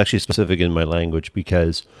 And I was actually specific in my language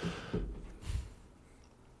because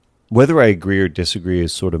whether I agree or disagree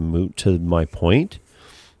is sort of moot to my point.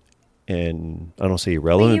 And I don't say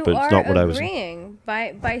irrelevant, but it's not what I was agreeing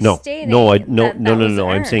by stating no.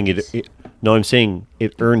 I'm saying it. No, I'm saying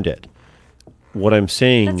it earned it. What I'm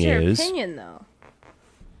saying That's your is opinion, though.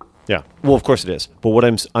 Yeah, well, of course it is. But what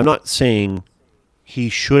I'm not saying he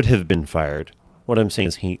should have been fired. What I'm saying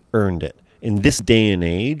is he earned it. In this day and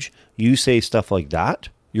age, you say stuff like that,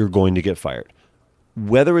 you're going to get fired.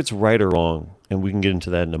 Whether it's right or wrong, and we can get into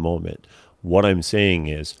that in a moment. What I'm saying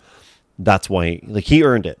is that's why, like, he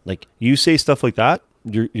earned it. Like, you say stuff like that,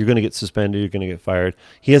 you're going to get suspended, you're going to get fired.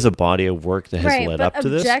 He has a body of work that has led up to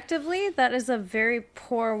this. Objectively, that is a very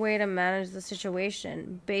poor way to manage the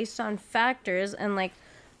situation based on factors and, like,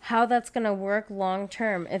 how that's going to work long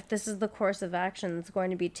term. If this is the course of action that's going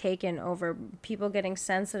to be taken over people getting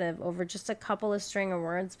sensitive over just a couple of string of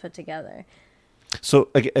words put together. So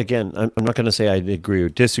again, I'm not going to say I agree or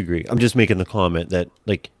disagree. I'm just making the comment that,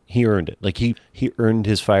 like, he earned it. Like, he earned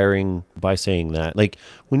his firing by saying that. Like,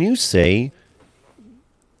 when you say,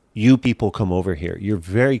 you people come over here, you're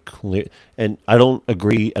very clear. And I don't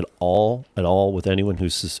agree at all with anyone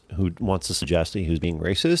who wants to suggest that he was being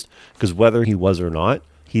racist, because whether he was or not,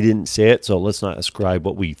 he didn't say it. So let's not ascribe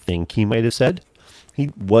what we think he might have said. He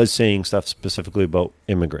was saying stuff specifically about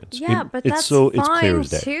immigrants. Yeah, but that's it's fine clear as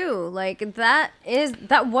day. too. Like, that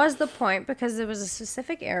was the point, because it was a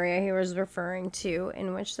specific area he was referring to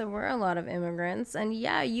in which there were a lot of immigrants. And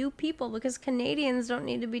yeah, you people, because Canadians don't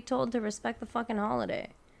need to be told to respect the fucking holiday.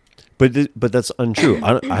 But that's untrue.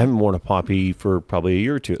 I haven't worn a poppy for probably a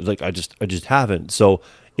year or two. Like, I just haven't. So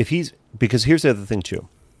because here's the other thing too.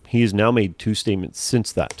 He has now made 2 statements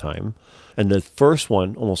since that time. And the first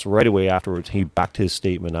one, almost right away afterwards, he backed his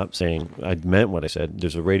statement up saying, I meant what I said.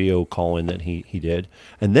 There's a radio call-in that he did.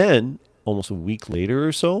 And then almost a week later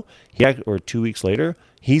or so, or 2 weeks later,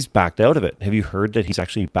 he's backed out of it. Have you heard that he's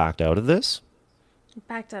actually backed out of this?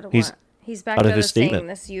 Backed out of what? He's backed out of his statement. saying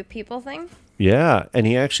this you people thing? Yeah. And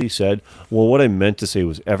he actually said, well, what I meant to say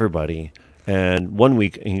was everybody. And 1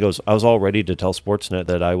 week, he goes, I was all ready to tell Sportsnet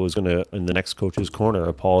that I was going to, in the next Coach's Corner,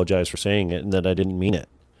 apologize for saying it and that I didn't mean it.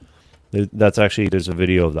 That's actually, there's a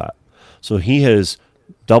video of that. So he has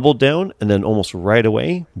doubled down and then almost right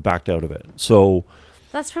away backed out of it. So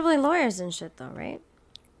that's probably lawyers and shit, though, right?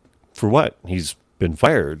 For what? He's been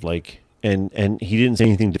fired. Like, and he didn't say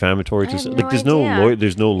anything defamatory to say. Like, there's idea. no lawyer,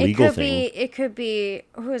 there's no legal thing. It could be,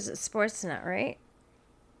 who is it? Sportsnet, right?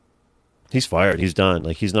 He's fired. He's done.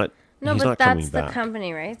 Like, he's not. No, he's but not coming that's the back.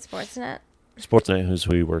 company, right? Sportsnet. Sportsnet, who's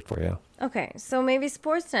who he worked for, yeah. Okay, so maybe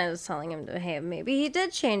Sportsnet is telling him to, hey, maybe he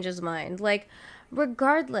did change his mind. Like,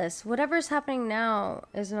 regardless, whatever's happening now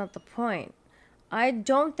is not the point. I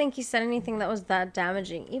don't think he said anything that was that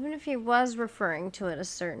damaging, even if he was referring to it a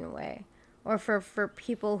certain way. Or for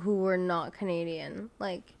people who were not Canadian.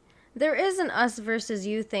 Like, there is an us versus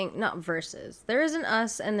you thing, not versus. There is an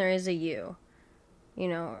us and there is a you. You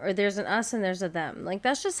know, or there's an us and there's a them. Like,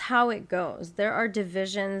 that's just how it goes. There are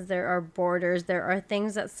divisions, there are borders, there are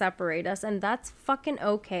things that separate us, and that's fucking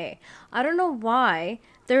okay. I don't know why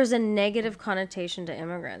there's a negative connotation to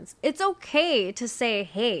immigrants. It's okay to say,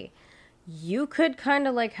 hey, you could kind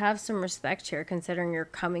of, like, have some respect here considering you're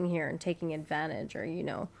coming here and taking advantage or, you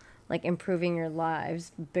know, like, improving your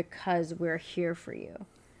lives because we're here for you.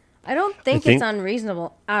 I don't think it's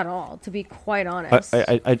unreasonable at all, to be quite honest.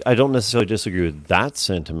 I don't necessarily disagree with that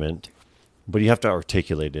sentiment, but you have to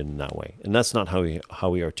articulate it in that way, and that's not how he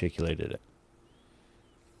articulated it.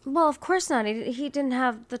 Well, of course not. He didn't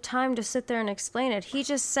have the time to sit there and explain it. He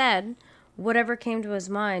just said whatever came to his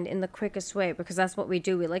mind in the quickest way, because that's what we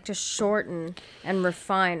do. We like to shorten and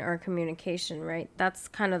refine our communication, right? That's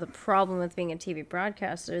kind of the problem with being a TV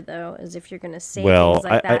broadcaster, though, is if you're going to say things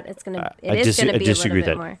like that, it is going to be a little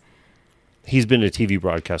bit more. He's been a TV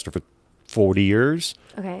broadcaster for 40 years.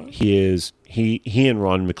 Okay. He and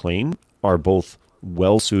Ron McLean are both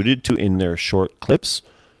well suited to, in their short clips,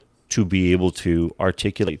 to be able to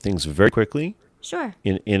articulate things very quickly. Sure.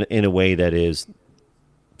 In a way that is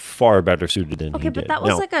far better suited than he did. Okay, but that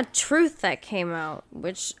was like a truth that came out,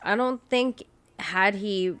 which I don't think had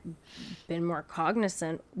he been more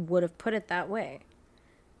cognizant, would have put it that way.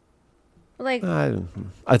 Like,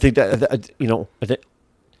 I think that, I think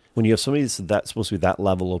when you have somebody that's supposed to be that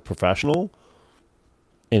level of professional,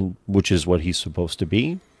 and which is what he's supposed to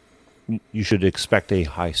be, you should expect a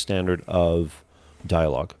high standard of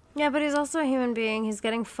dialogue. Yeah, but he's also a human being. He's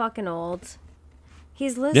getting fucking old.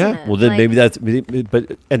 He's listening. Yeah, well then maybe that's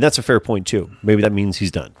a fair point too. Maybe that means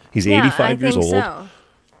he's done. He's 85 years old. So.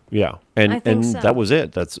 Yeah, and so. That was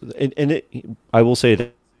it. I will say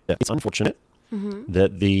that it's unfortunate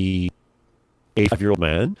that the 85-year-old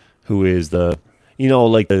man who is the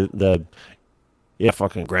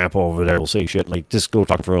fucking grandpa over there will say shit like, just go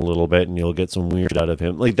talk for a little bit and you'll get some weird shit out of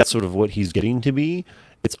him. Like, that's sort of what he's getting to be.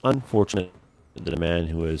 It's unfortunate that a man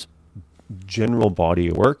who is general body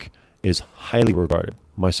of work is highly regarded,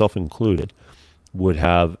 myself included, would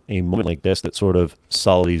have a moment like this that sort of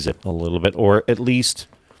sullies it a little bit, or at least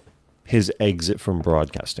his exit from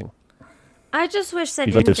broadcasting. I just wish they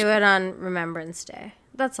didn't do it on Remembrance Day.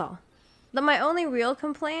 That's all. My only real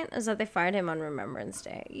complaint is that they fired him on Remembrance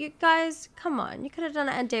Day. You guys, come on. You could have done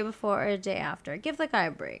it a day before or a day after. Give the guy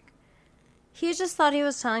a break. He just thought he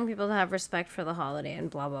was telling people to have respect for the holiday and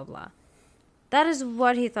blah, blah, blah. That is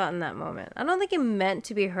what he thought in that moment. I don't think he meant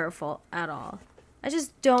to be hurtful at all. I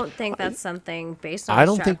just don't think that's something based on. I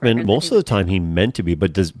don't think most of the time he meant to be,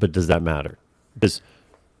 but does that matter? Because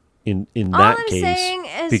in that case, all I'm saying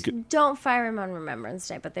is don't fire him on Remembrance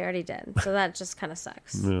Day, but they already did, so that just kind of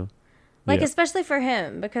sucks. Yeah. Especially for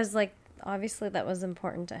him, because obviously that was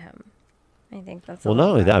important to him. I think that's not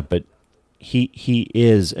only that, but he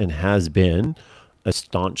is and has been a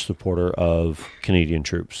staunch supporter of Canadian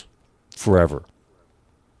troops forever.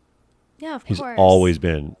 Yeah, of course. He's course. Always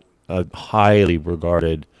been a highly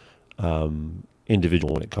regarded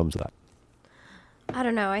individual when it comes to that. I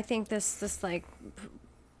don't know. I think this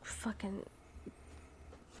fucking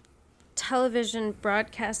television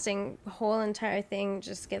broadcasting whole entire thing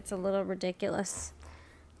just gets a little ridiculous.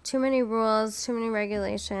 Too many rules, too many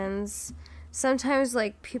regulations. Sometimes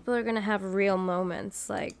people are gonna have real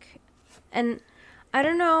moments and I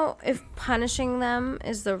don't know if punishing them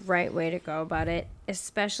is the right way to go about it,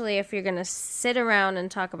 especially if you're going to sit around and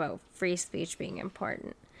talk about free speech being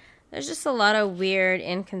important. There's just a lot of weird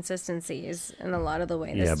inconsistencies in a lot of the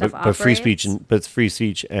way this stuff operates. But free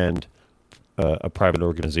speech and a private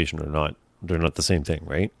organization they're not the same thing,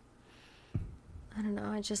 right? I don't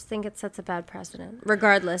know. I just think it sets a bad precedent,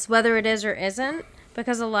 regardless, whether it is or isn't,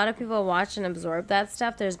 because a lot of people watch and absorb that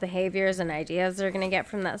stuff. There's behaviors and ideas they're going to get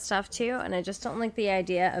from that stuff too, and I just don't like the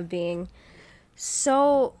idea of being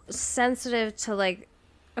so sensitive to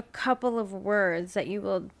a couple of words that you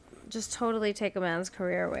will just totally take a man's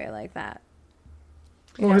career away like that.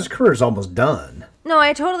 Well, his career's almost done. No,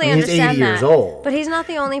 I totally understand he's 80 years old. But he's not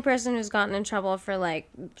the only person who's gotten in trouble for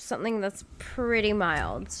something that's pretty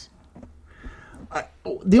mild.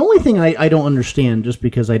 The only thing I don't understand, just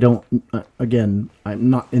because I don't, again, I'm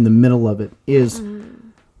not in the middle of it, is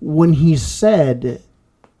when he said,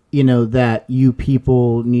 that you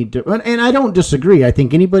people need to, and I don't disagree. I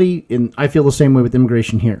think anybody, and I feel the same way with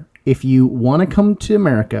immigration here. If you want to come to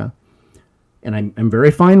America, and I'm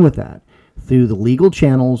very fine with that, through the legal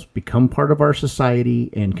channels, become part of our society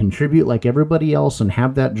and contribute like everybody else and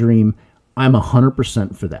have that dream, I'm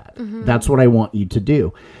 100% for that. That's what I want you to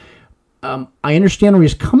do. I understand where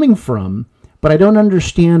he's coming from, but I don't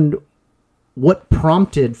understand what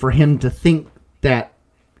prompted for him to think that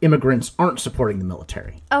immigrants aren't supporting the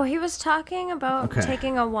military. Oh, he was talking about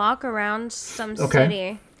taking a walk around some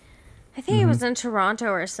city. I think he was in Toronto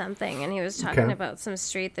or something, and he was talking about some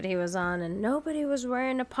street that he was on, and nobody was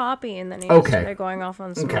wearing a poppy, and then he just started going off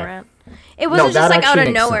on some rant. It wasn't just out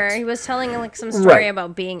of nowhere. Sense. He was telling some story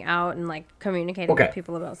about being out and communicating with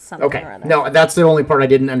people about something or other. No, that's the only part I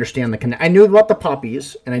didn't understand. I knew about the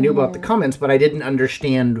poppies, and I knew about the comments, but I didn't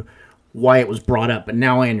understand why it was brought up, but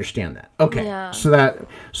now I understand that. Okay,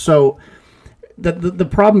 so the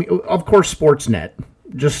problem, of course, Sportsnet,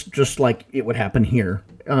 just like it would happen here,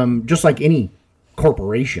 just like any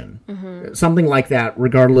corporation, something like that,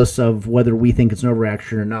 regardless of whether we think it's an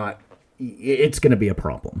overreaction or not, it's going to be a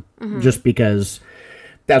problem, just because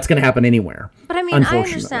that's going to happen anywhere. But I mean, I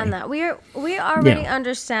understand that. We already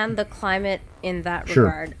understand the climate in that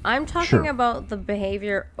regard. I'm talking about the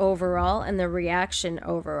behavior overall and the reaction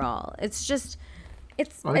overall. It's just,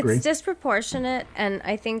 it's disproportionate, and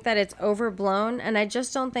I think that it's overblown, and I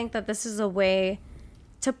just don't think that this is a way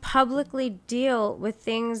to publicly deal with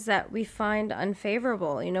things that we find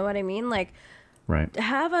unfavorable. You know what I mean? Right.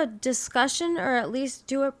 Have a discussion, or at least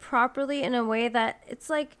do it properly in a way that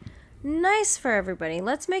it's nice for everybody.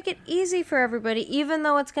 Let's make it easy for everybody, even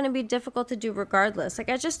though it's going to be difficult to do regardless. Like,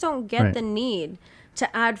 I just don't get the need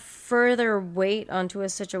to add further weight onto a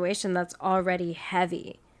situation that's already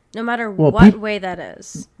heavy, no matter what way that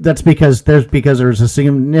is. That's because there's a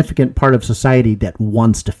significant part of society that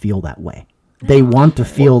wants to feel that way. They want to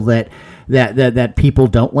feel that people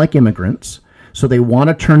don't like immigrants, so they want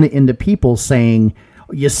to turn it into people saying,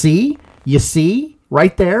 you see,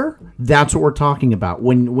 right there, that's what we're talking about.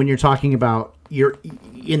 When you're talking about, you're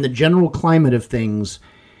in the general climate of things,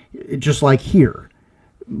 just like here,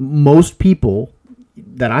 most people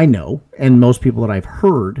that I know and most people that I've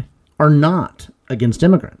heard are not against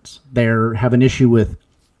immigrants. They have an issue with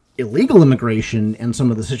illegal immigration and some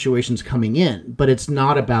of the situations coming in, but it's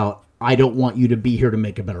not about, I don't want you to be here to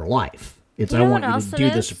make a better life. It's, I want you to do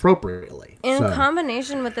this appropriately. In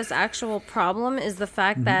combination with this actual problem is the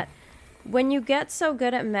fact that when you get so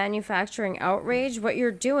good at manufacturing outrage, what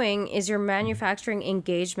you're doing is you're manufacturing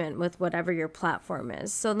engagement with whatever your platform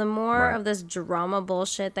is. So the more of this drama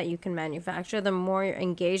bullshit that you can manufacture, the more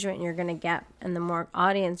engagement you're going to get and the more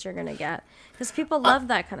audience you're going to get. Because people love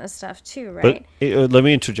that kind of stuff too, right? But let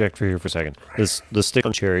me interject for here for a second. Let's stick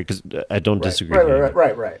on Cherry, because I don't disagree.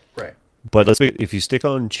 Right. But if you stick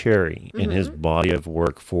on Cherry in his body of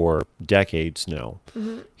work for decades now,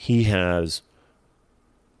 he has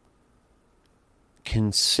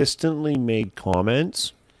consistently made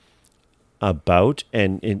comments about,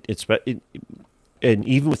 and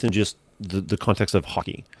even within just the context of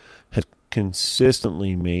hockey, has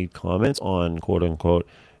consistently made comments on quote unquote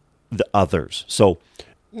the others. So,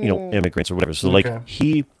 immigrants or whatever. So like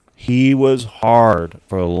he was hard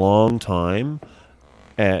for a long time,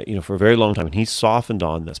 for a very long time, and he softened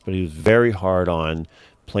on this, but he was very hard on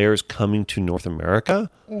players coming to North America,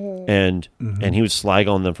 and he would slag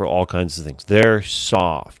on them for all kinds of things. They're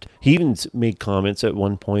soft. He even made comments at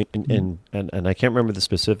one point, and I can't remember the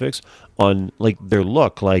specifics, on like their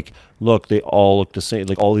look. Like, look, they all look the same.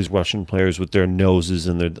 Like all these Russian players with their noses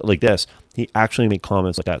and their like this. He actually made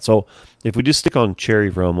comments like that. So if we just stick on Cherry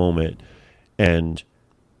for a moment, and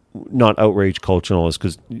not outrage culture and all this,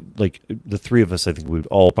 because like the three of us, I think we would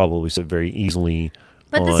all probably sit very easily.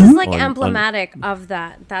 But this is like emblematic of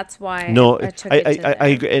that. That's why I took it to I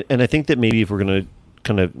agree. And I think that maybe if we're going to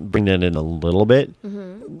kind of bring that in a little bit,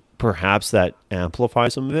 perhaps that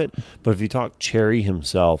amplifies some of it. But if you talk Cherry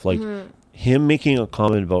himself, like him making a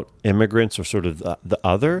comment about immigrants or sort of the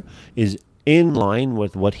other is in line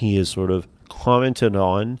with what he has sort of commented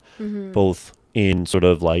on, both in sort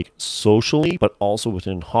of like socially, but also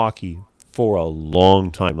within hockey for a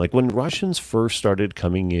long time. Like when Russians first started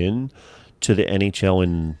coming in to the NHL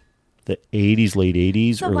in the 80s, late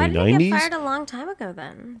 80s, so early 90s. Why did they get fired a long time ago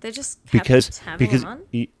then? They just kept having him on?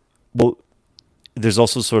 Well, there's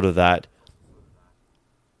also sort of that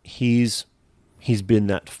he's been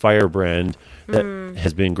that firebrand that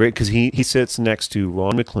has been great, because he sits next to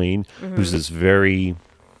Ron McLean, who's this very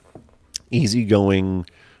easygoing.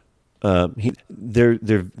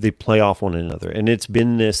 They play off one another, and it's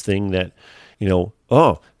been this thing that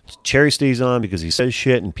Cherry stays on because he says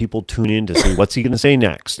shit, and people tune in to see what's he going to say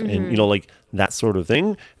next, and like that sort of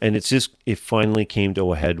thing. And it finally came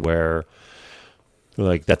to a head where,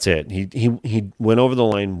 like, that's it. He went over the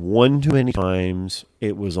line one too many times.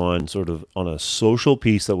 It was on a social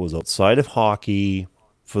piece that was outside of hockey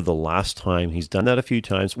for the last time. He's done that a few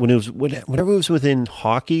times. Whenever it was within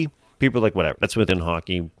hockey, people are like, whatever, that's within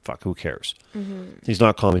hockey. Fuck, who cares? He's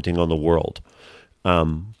not commenting on the world.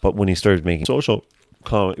 But when he started making social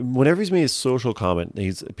comment, whenever he's made a social comment,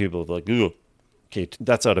 people are like, ooh, okay,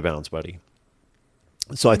 that's out of bounds, buddy.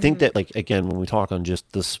 So I think that, like, again, when we talk on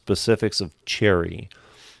just the specifics of Cherry,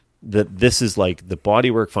 that this is like the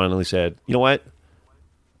bodywork finally said, you know what?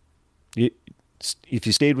 If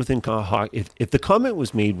you stayed within hockey, if the comment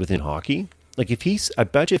was made within hockey, like I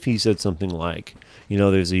bet you if he said something like,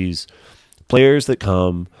 there's these players that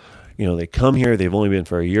come, they come here, they've only been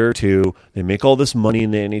for a year or two, they make all this money in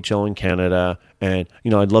the NHL in Canada, and,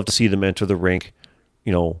 I'd love to see them enter the rink,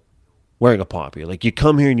 wearing a poppy. Like, you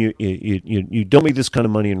come here and you don't make this kind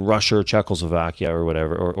of money in Russia or Czechoslovakia or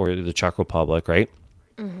whatever, or the Czech Republic, right?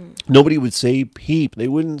 Nobody would say peep. They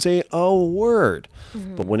wouldn't say a word.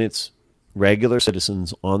 But when it's regular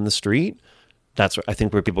citizens on the street, that's where I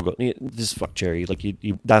think where people go, this fuck Cherry. Like,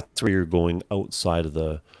 that's where you're going outside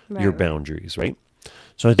of your boundaries, right?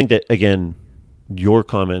 So I think that, again, your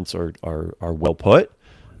comments are well put.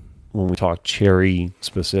 When we talk Cherry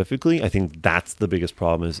specifically, I think that's the biggest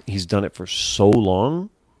problem, is he's done it for so long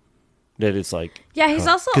that it's like... Yeah, he's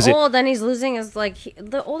also old, and he's losing his, like...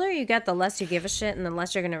 the older you get, the less you give a shit, and the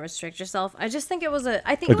less you're going to restrict yourself. I just think it was a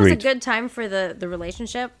good time for the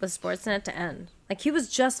relationship with Sportsnet to end. Like, he was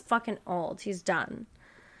just fucking old. He's done.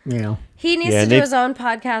 Yeah. He needs to do his own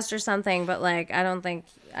podcast or something, but, like, I don't think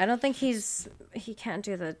he can't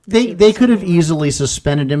do the... They could have easily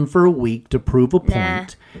suspended him for a week to prove a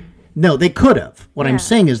point. No, they could have. What I'm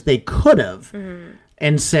saying is they could have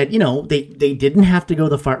and said, they didn't have to go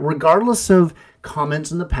the far, regardless of comments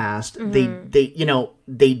in the past. They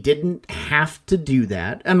didn't have to do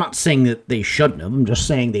that. I'm not saying that they shouldn't have. I'm just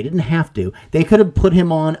saying they didn't have to. They could have put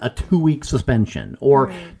him on a 2-week suspension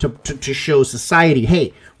or to show society,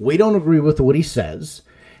 hey, we don't agree with what he says,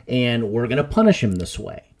 and we're going to punish him this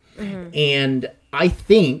way. And I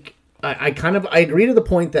think I agree to the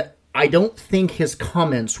point that I don't think his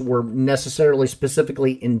comments were necessarily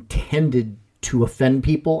specifically intended to offend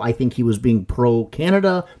people. I think he was being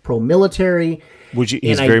pro-Canada, pro-military. Which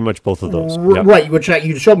he's very much both of those. Right, which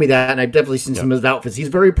you showed me that, and I've definitely seen some of his outfits. He's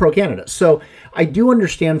very pro-Canada. So I do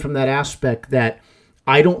understand from that aspect that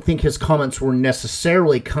I don't think his comments were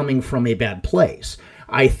necessarily coming from a bad place.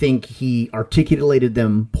 I think he articulated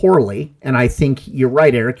them poorly, and I think you're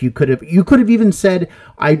right, Eric. You could have even said,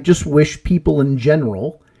 I just wish people in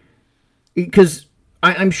general, because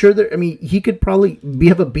I'm sure that, he could probably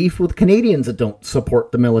have a beef with Canadians that don't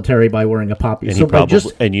support the military by wearing a poppy. And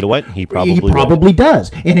and you know what? He probably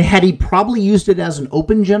does. And had he probably used it as an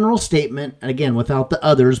open general statement, again, without the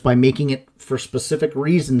others, by making it for specific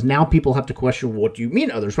reasons, now people have to question, what do you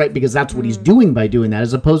mean others, right? Because that's what he's doing by doing that,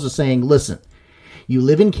 as opposed to saying, listen, you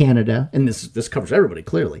live in Canada, and this covers everybody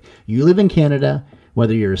clearly. You live in Canada,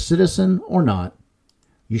 whether you're a citizen or not,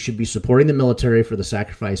 you should be supporting the military for the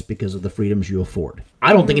sacrifice because of the freedoms you afford.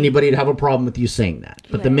 I don't think anybody would have a problem with you saying that.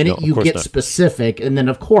 But the minute you get specific, and then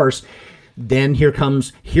of course, then here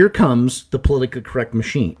comes the politically correct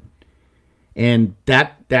machine. And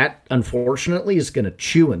that unfortunately is going to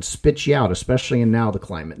chew and spit you out, especially in now the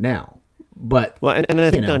climate now. But and I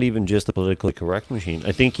think not even just the politically correct machine.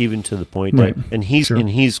 I think even to the point that, and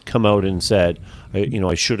he's come out and said,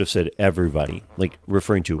 I should have said everybody, like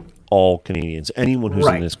referring to all Canadians, anyone who's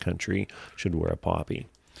in this country should wear a poppy.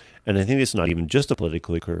 And I think it's not even just a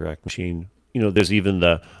politically correct machine. There's even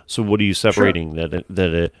so what are you separating?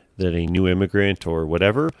 That a new immigrant or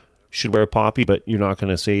whatever should wear a poppy, but you're not going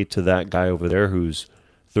to say to that guy over there who's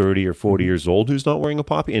 30 or 40 years old who's not wearing a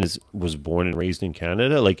poppy and was born and raised in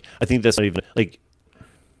Canada. Like, I think that's not even, like,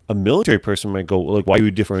 a military person might go, like, why are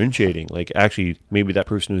you differentiating? Like, actually, maybe that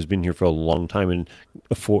person who's been here for a long time and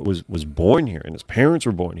was born here and his parents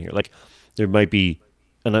were born here. Like, there might be,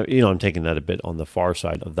 and I'm taking that a bit on the far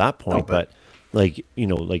side of that point, but like,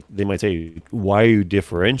 like they might say, why are you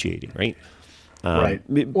differentiating, right? Right.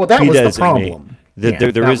 Well, that was the problem.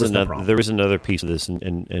 There is another piece of this,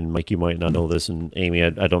 and Mike, you might not know this, and Amy, I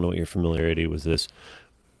don't know what your familiarity with this,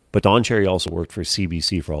 but Don Cherry also worked for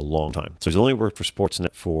CBC for a long time. So he's only worked for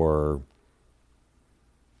Sportsnet for,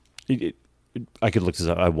 I could look this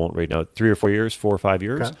up, I won't right now, 4 or 5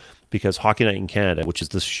 years, because Hockey Night in Canada, which is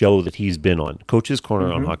the show that he's been on, Coach's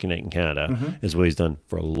Corner on Hockey Night in Canada, is what he's done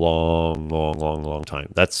for a long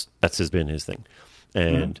time. That's been his thing.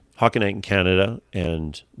 And Hockey Night in Canada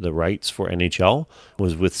and the rights for NHL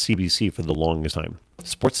was with CBC for the longest time.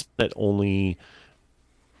 Sportsnet only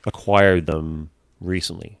acquired them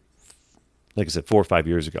recently, like I said, 4 or 5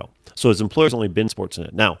 years ago. So his employer's only been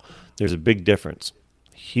Sportsnet. Now, there's a big difference,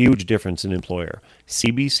 huge difference in employer.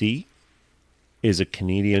 CBC is a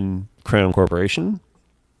Canadian Crown corporation.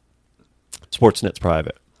 Sportsnet's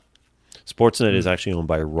private. Sportsnet is actually owned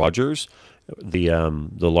by Rogers, the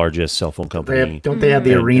largest cell phone company. Don't they have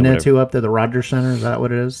the arena too up there, the Rogers Center? Is that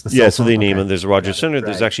what it is? So they name them. There's a Rogers Center. Right.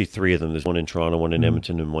 There's actually 3 of them. There's one in Toronto, one in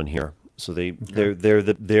Edmonton, and one here. So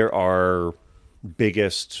they're our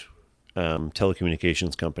biggest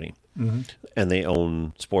telecommunications company, and they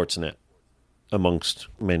own Sportsnet amongst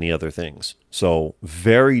many other things. So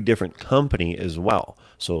very different company as well.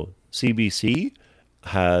 So CBC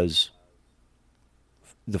has.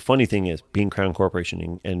 The funny thing is, being Crown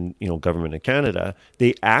Corporation and government of Canada,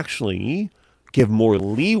 they actually give more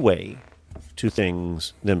leeway to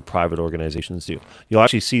things than private organizations do. You'll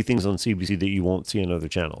actually see things on CBC that you won't see on other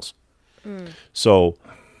channels. So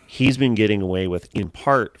he's been getting away with, in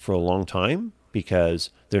part, for a long time,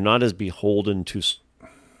 because they're not as beholden to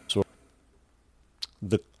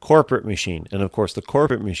the corporate machine. And of course, the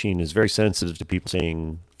corporate machine is very sensitive to people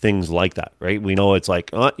saying things like that, right? We know it's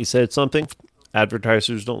like, you said something,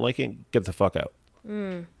 advertisers don't like it, get the fuck out.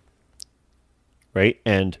 Right?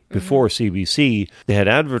 And before CBC, they had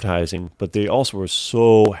advertising, but they also were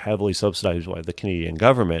so heavily subsidized by the Canadian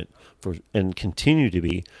government and continue to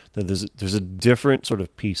be, that there's a different sort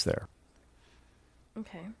of piece there.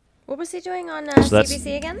 Okay. What was he doing on So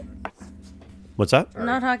CBC again? What's that?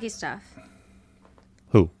 Not hockey stuff.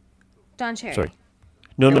 Who? Don Cherry. Sorry.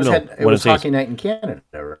 No. It was Hockey Night in Canada,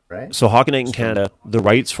 right? So Hockey Night in Canada, the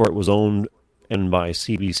rights for it was owned and by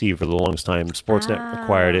CBC for the longest time. Sportsnet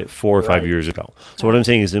acquired it 4 or 5 years ago. So what I'm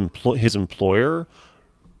saying is his employer,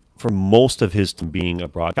 for most of his being a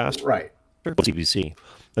broadcaster, Right. was CBC.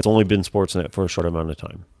 That's only been Sportsnet for a short amount of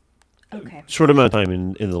time. Okay. Short amount of time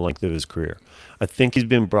in the length of his career. I think he's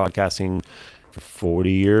been broadcasting for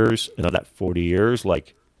 40 years, and of that 40 years,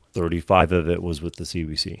 like 35 of it was with the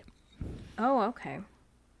CBC. Oh, okay.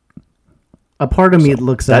 A part of me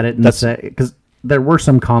looks at it and says, because there were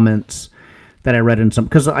some comments that I read in some,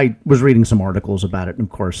 because I was reading some articles about it, and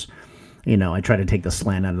of course, I try to take the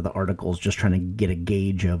slant out of the articles, just trying to get a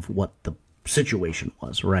gauge of what the situation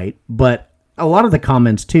was, right? But a lot of the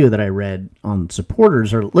comments too that I read on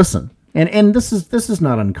supporters are, listen, and this is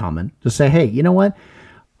not uncommon to say, hey, you know what?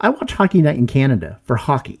 I watch Hockey Night in Canada for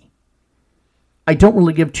hockey. I don't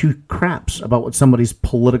really give two craps about what somebody's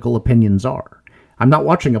political opinions are. I'm not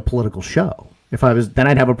watching a political show. If I was, then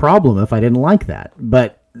I'd have a problem if I didn't like that.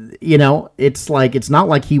 But it's like, it's not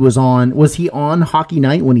like he was on. Was he on Hockey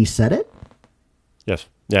Night when he said it? Yes.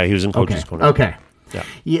 Yeah, he was in Coach's Corner. Okay.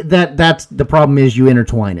 Yeah. That's the problem, is you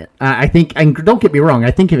intertwine it. I think, and don't get me wrong,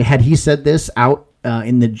 I think had he said this out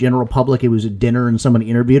in the general public, it was a dinner and somebody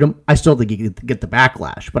interviewed him, I still think you could get the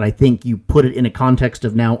backlash. But I think you put it in a context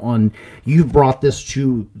of now on, you've brought this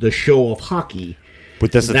to the show of hockey.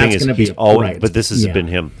 But that's the thing is, he's always, but this has been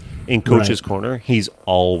him. In Coach's Corner, he's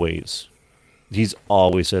always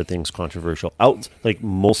said things controversial, out like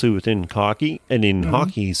mostly within hockey, and in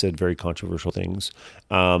hockey he said very controversial things.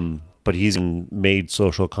 But he's made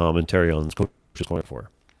social commentary on Coach's Corner before.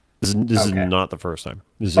 This is not the first time.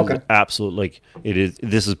 This is absolute,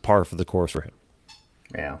 this is par for the course for him.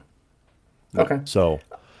 Yeah. Okay. So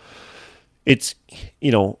it's,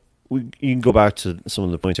 you can go back to some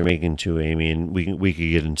of the points you're making too, Amy, and we could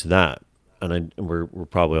get into that. And we're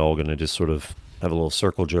probably all going to just sort of have a little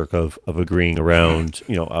circle jerk of agreeing around,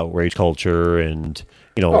 outrage culture and,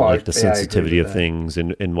 the sensitivity of things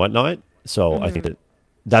and whatnot. So I think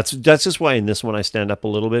that's just why in this one I stand up a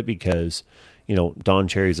little bit, because, Don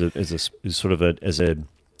Cherry is sort of a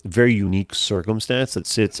very unique circumstance that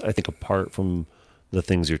sits, I think, apart from the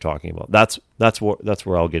things you're talking about. That's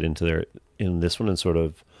where I'll get into there in this one and sort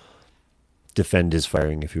of defend his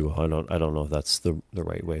firing, if you will. I don't know if that's the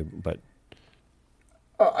right way, but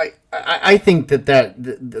I think that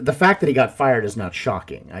the fact that he got fired is not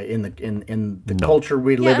shocking in the culture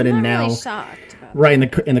we live in now. Really shocked about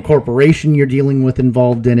right, in the corporation you're dealing with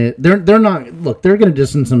involved in it. They're not, look, they're going to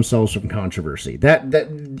distance themselves from controversy. That's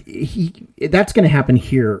going to happen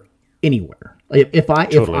here anywhere. If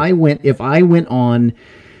I went on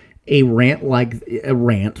a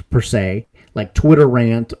rant per se, like Twitter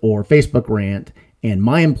rant or Facebook rant, and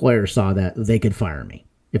my employer saw that, they could fire me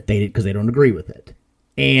because they don't agree with it.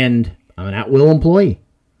 And I'm an at-will employee.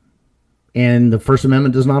 And the First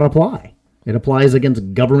Amendment does not apply. It applies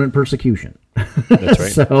against government persecution. That's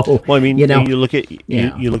right. So, well, I mean, you look at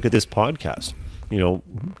you look at this podcast.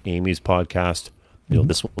 Amy's podcast.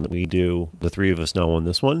 This one that we do, the three of us now on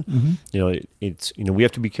this one. It's we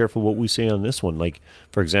have to be careful what we say on this one. Like,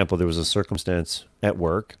 for example, there was a circumstance at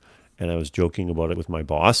work, and I was joking about it with my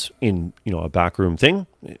boss in a backroom thing.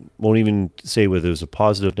 Won't even say whether it was a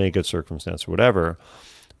positive, negative circumstance or whatever.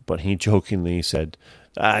 But he jokingly said,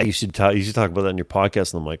 "You should talk about that in your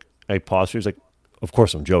podcast." And I'm like, I paused. He's like, "Of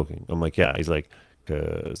course I'm joking." I'm like, "Yeah." He's like,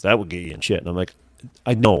 "Because that would get you in shit." And I'm like,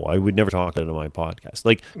 I know I would never talk that on my podcast,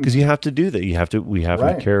 because you have to do that. We have to be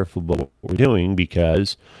careful about what we're doing,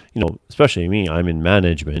 because especially me, I'm in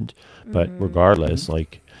management, but regardless,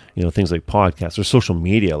 things like podcasts or social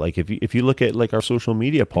media. Like if you look at our social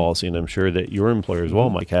media policy, and I'm sure that your employer as well,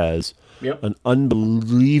 Mike, has an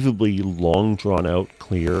unbelievably long, drawn out,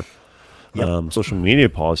 clear social media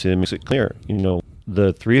policy that makes it clear.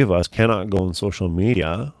 The three of us cannot go on social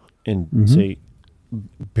media and say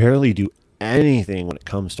barely do anything when it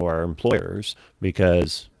comes to our employers,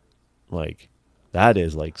 because that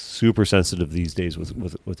is super sensitive these days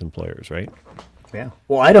with employers, right? Yeah.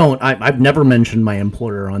 Well, I've never mentioned my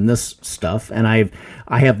employer on this stuff, and I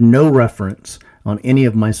have no reference on any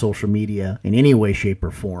of my social media in any way, shape,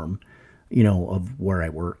 or form, of where I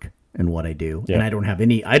work and what I do. Yeah. And I don't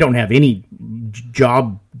have any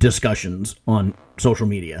job discussions on social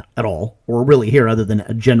media at all, or really here, other than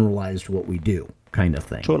a generalized what we do kind of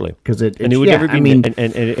thing. Totally. Because it would never be, and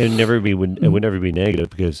it would never be negative,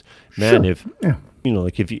 because man,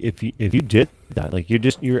 like if you did that, like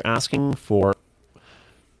you're asking for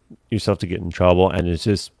yourself to get in trouble, and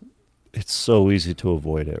it's so easy to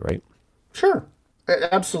avoid it, right? Sure, it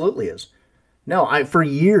absolutely is. No, for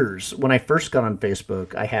years when I first got on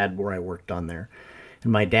Facebook, I had where I worked on there,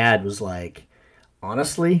 and my dad was like,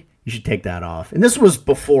 honestly, you should take that off. And this was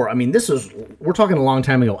before, we're talking a long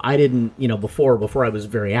time ago. I didn't, before I was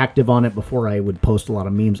very active on it, before I would post a lot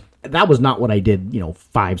of memes, that was not what I did,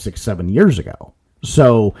 5, 6, 7 years ago.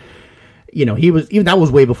 So, that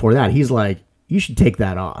was way before that. He's like, you should take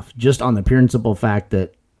that off, just on the pure and simple fact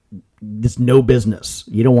that it's no business.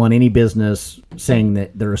 You don't want any business saying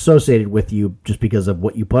that they're associated with you just because of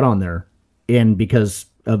what you put on there and because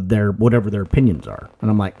of whatever their opinions are. And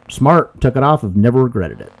I'm like, smart, took it off. I've never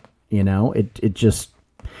regretted it. It just,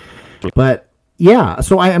 but yeah.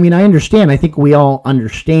 So I understand. I think we all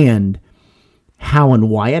understand how and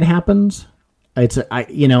why it happens. It's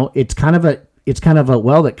kind of a,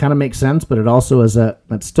 well, that kind of makes sense, but it also is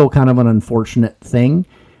it's still kind of an unfortunate thing.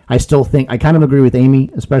 I still think, I kind of agree with Amy,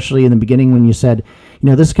 especially in the beginning when you said,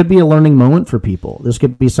 this could be a learning moment for people. This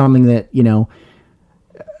could be something that,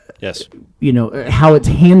 yes, how it's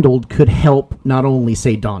handled could help not only,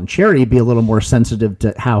 say, Don Cherry be a little more sensitive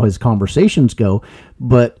to how his conversations go,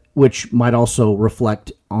 but which might also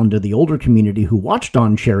reflect onto the older community who watch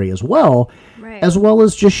Don Cherry as well, right. As well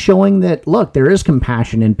as just showing that, look, there is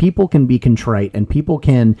compassion and people can be contrite and people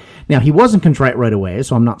can, now he wasn't contrite right away,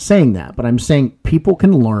 so I'm not saying that, but I'm saying people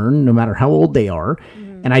can learn no matter how old they are.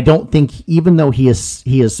 Mm-hmm. And I don't think, even though he has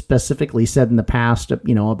specifically said in the past,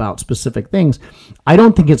 about specific things, I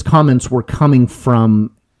don't think his comments were coming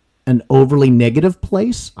from an overly negative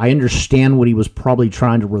place. I understand what he was probably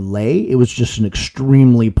trying to relay. It was just an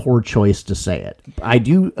extremely poor choice to say it. I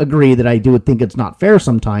do agree that I do think it's not fair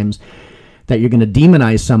sometimes that you're going to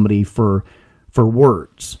demonize somebody for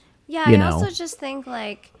words. Yeah, I also just think,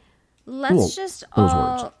 like, let's just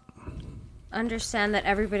all understand that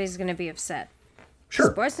everybody's going to be upset.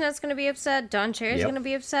 Sure. Sportsnet's going to be upset. Don Cherry's going to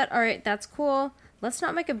be upset. All right, that's cool. Let's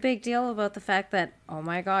not make a big deal about the fact that, oh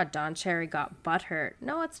my God, Don Cherry got butthurt.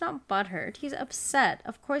 No, it's not butthurt. He's upset.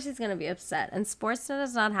 Of course he's going to be upset. And Sportsnet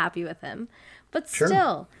is not happy with him. But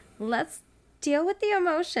still, let's deal with the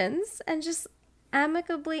emotions and just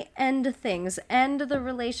amicably end things. End the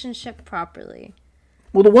relationship properly.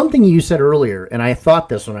 Well, the one thing you said earlier, and I thought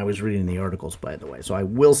this when I was reading the articles, by the way, so I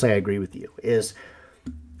will say I agree with you, is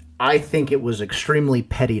I think it was extremely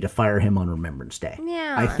petty to fire him on Remembrance Day.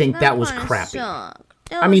 Yeah, I think that was crappy.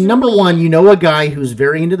 Number one, a guy who's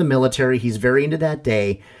very into the military. He's very into that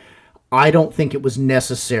day. I don't think it was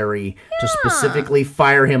necessary to specifically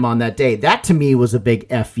fire him on that day. That, to me, was a big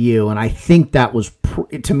FU, and I think that was,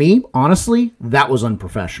 to me, honestly, that was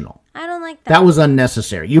unprofessional. I don't like that. That was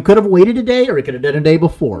unnecessary. You could have waited a day, or you could have done a day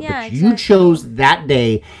before. Yeah, but you chose that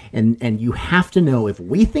day, and you have to know if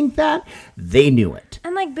we think that, they knew it.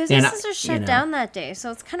 And, like, businesses are shut down that day, so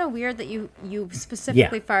it's kind of weird that you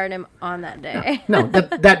specifically fired him on that day. No,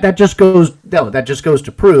 that just goes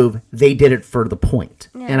to prove they did it for the point.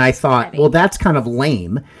 Yeah, and I thought, well, that's kind of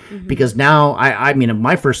lame, because now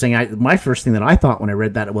my first thing that I thought when I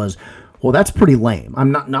read that was, well, that's pretty lame.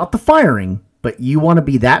 I'm not the firing. But you want to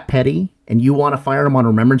be that petty and you want to fire him on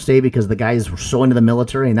Remembrance Day because the guys were so into the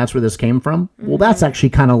military and that's where this came from? Mm-hmm. Well, that's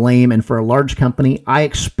actually kind of lame. And for a large company, I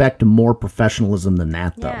expect more professionalism than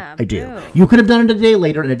that, though. Yeah, I do. Boo. You could have done it a day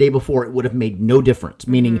later and a day before. It would have made no difference,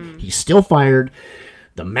 meaning he's still fired.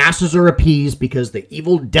 The masses are appeased because the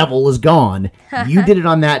evil devil is gone. You did it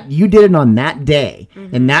on that. You did it on that day.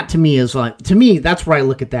 Mm-hmm. And that to me is like, that's where I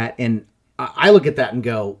look at that. And I look at that and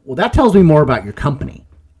go, well, that tells me more about your company.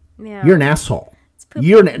 Yeah. You're an asshole.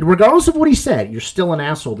 Regardless of what he said, you're still an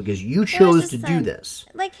asshole because you chose to do this.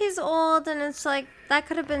 Like, he's old, and it's like, that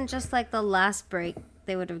could have been just like the last break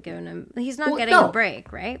they would have given him. He's not getting a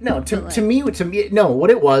break, right? No, to me, no,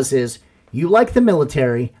 what it was is, you like the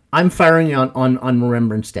military, I'm firing you on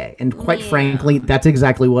Remembrance Day. And quite frankly, that's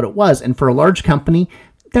exactly what it was. And for a large company,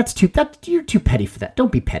 you're too petty for that.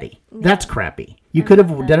 Don't be petty. Yeah. That's crappy. You could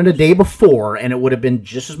have done it a day before and it would have been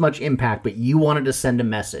just as much impact, but you wanted to send a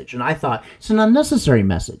message. And I thought, it's an unnecessary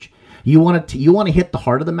message. You want to hit the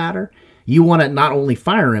heart of the matter. You want to not only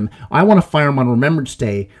fire him, I want to fire him on Remembrance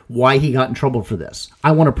Day, why he got in trouble for this.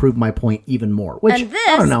 I want to prove my point even more. Which, and this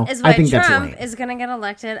I don't know. Is why I think Trump is going to get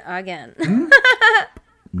elected again.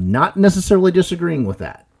 Not necessarily disagreeing with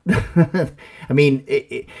that. I mean,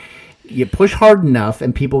 you push hard enough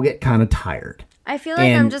and people get kind of tired. I feel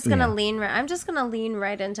like I'm just gonna lean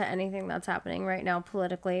right into anything that's happening right now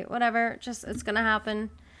politically. Whatever, just it's gonna happen.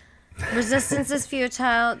 Resistance is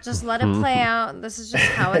futile. Just let it play out. This is just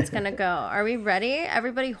how it's going to go. Are we ready?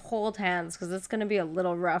 Everybody hold hands because it's going to be a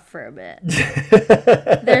little rough for a bit.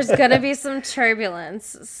 There's going to be some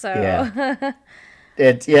turbulence. So Yeah.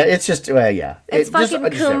 It's just, it's fucking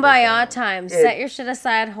kumbaya time. Set your shit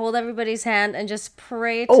aside, hold everybody's hand, and just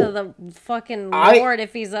pray to the fucking Lord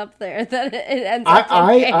if he's up there that it ends up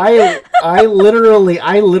okay. I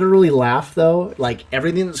literally laugh though. Like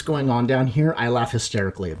everything that's going on down here, I laugh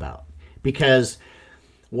hysterically about. Because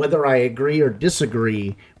whether I agree or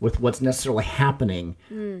disagree with what's necessarily happening,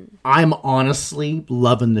 I'm honestly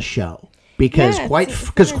loving the show. Because quite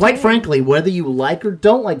frankly, whether you like or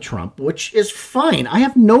don't like Trump, which is fine, I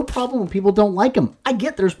have no problem when people don't like him. I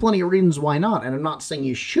get there's plenty of reasons why not, and I'm not saying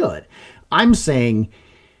you should. I'm saying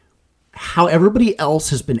how everybody else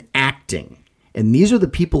has been acting, and these are the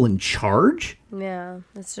people in charge. Yeah,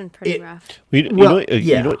 that's been pretty rough. You know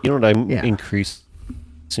what I'm increasing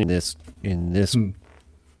this in this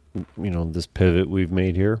this pivot we've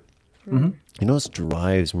made here. You know what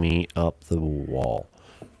drives me up the wall?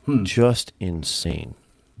 Just insane,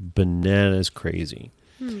 bananas crazy,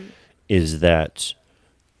 is that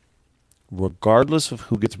regardless of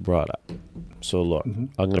who gets brought up, so look, I'm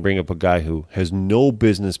going to bring up a guy who has no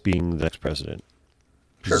business being the next president.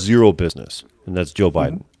 Sure. Zero business, and that's Joe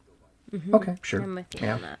Biden. Okay, sure. I'm with you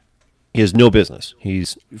on that. He has no business.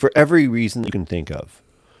 He's, for every reason you can think of.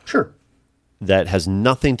 Sure. That has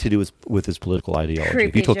nothing to do with his political ideology. Creepy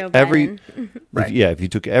if you took Joe every, Biden. if you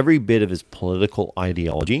took every bit of his political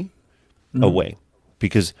ideology away,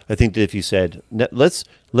 because I think that if you said let's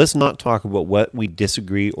not talk about what we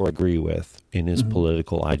disagree or agree with in his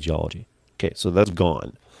political ideology, okay, so that's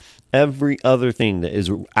gone. Every other thing that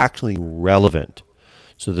is actually relevant.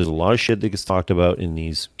 So there's a lot of shit that gets talked about in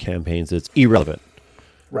these campaigns that's irrelevant,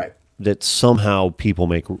 right? That somehow people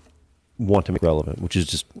want to make relevant, which is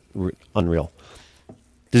just unreal.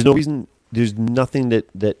 There's no reason. There's nothing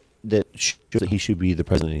that shows that he should be the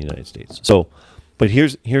president of the United States. So, but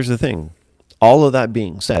here's the thing. All of that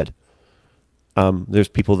being said, there's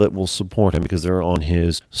people that will support him because they're on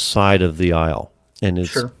his side of the aisle, and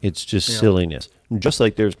it's just silliness. Just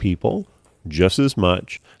like there's people just as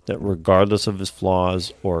much that, regardless of his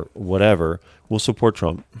flaws or whatever, will support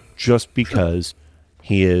Trump just because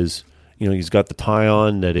he is. He's got the tie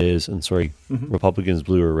on that is, and sorry, Republicans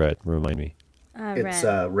blue or red? Remind me. It's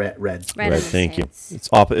red. Red. Thank you. It's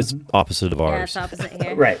opposite of ours. Yeah, it's opposite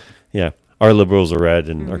here. Right. Yeah, our liberals are red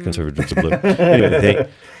and our conservatives are blue.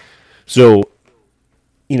 Anyway, so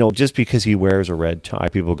just because he wears a red tie,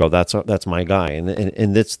 people go, "That's my guy,"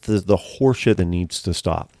 and that's the horseshit that needs to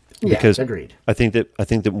stop. Yeah, because agreed. I think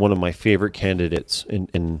that one of my favorite candidates,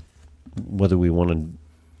 in whether we want to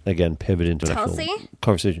again pivot into an actual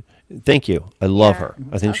conversation. Thank you. I love her.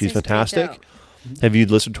 I think she's fantastic. Have you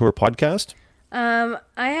listened to her podcast? I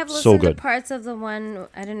have listened to parts of the one.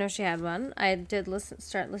 I didn't know she had one. I did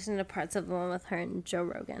start listening to parts of the one with her and Joe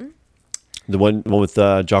Rogan. The one with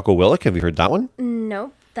Jocko Willink. Have you heard that one?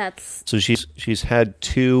 Nope. So she's had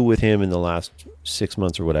two with him in the last 6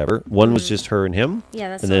 months or whatever. One was just her and him. Yeah,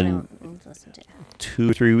 that's and the then one I want to listen to. 2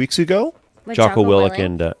 or 3 weeks ago, With Jocko Willink Willink?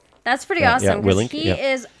 and that's pretty awesome because Willink, he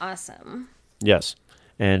is awesome. Yes,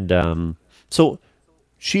 and so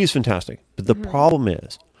she's fantastic. But the problem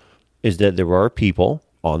is that there are people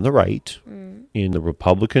on the right in the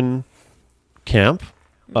Republican camp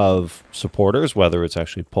of supporters, whether it's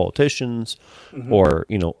actually politicians or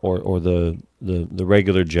or the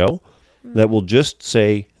regular Joe, that will just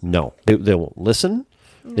say no. They won't listen.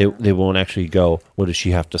 No. They won't actually go, what does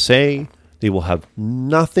she have to say? They will have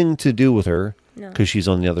nothing to do with her because she's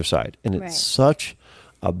on the other side. And it's such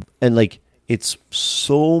a, and like, it's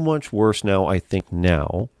so much worse now, I think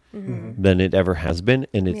than it ever has been.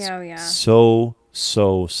 And it's so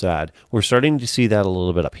sad. We're starting to see that a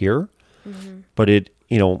little bit up here, but it,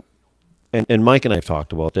 and Mike and I have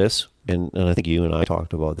talked about this, and I think you and I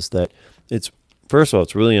talked about this, that it's, first of all,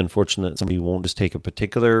 it's really unfortunate that somebody won't just take a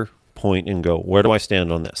particular point and go, where do I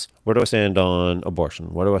stand on this? Where do I stand on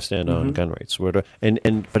abortion? Where do I stand on gun rights? But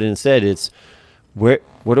instead it's, where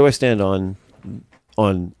do I stand on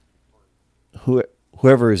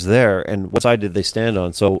whoever is there and what side did they stand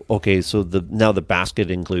on? So, okay, so now the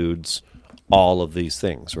basket includes all of these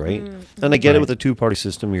things, right? And I get it with the two-party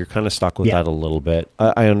system. You're kind of stuck with that a little bit.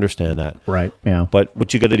 I understand that, right? Yeah. But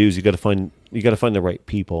what you got to do is you got to find the right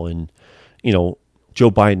people, and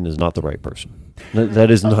Joe Biden is not the right person.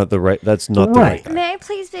 That is not the right. That's not the right guy. May I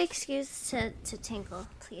please be excused to tinkle,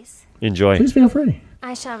 please? Enjoy. Please feel free.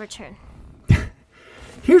 I shall return.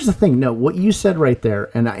 Here's the thing. No, what you said right there,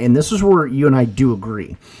 and this is where you and I do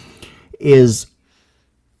agree, is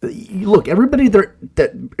look, everybody there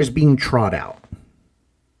that is being trot out,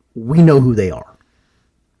 we know who they are,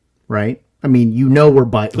 right? I mean, you know who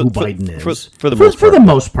Biden is for the most part. For the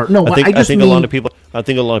most part. No, I think a lot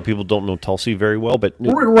of people don't know Tulsi very well, but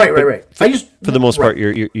right. For the most part,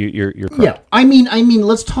 you're correct. Yeah, I mean,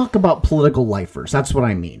 let's talk about political lifers. That's what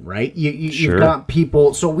I mean, right? You've got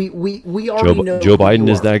people. So we already know Joe Biden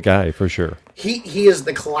is that guy for sure. He is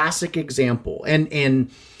the classic example, and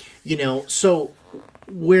so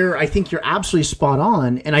where I think you're absolutely spot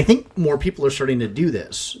on, and I think more people are starting to do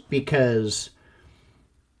this because.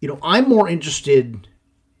 I'm more interested,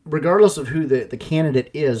 regardless of who the candidate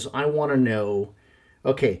is, I want to know,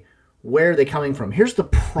 okay, where are they coming from? Here's the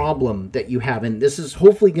problem that you have, and this is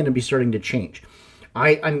hopefully going to be starting to change.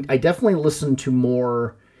 I definitely listen to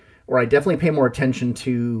more, or I definitely pay more attention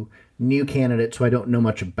to new candidates who I don't know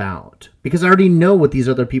much about, because I already know what these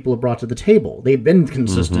other people have brought to the table. They've been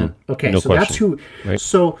consistent. Mm-hmm. Okay, no so question. That's who. Right.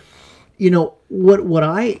 So, what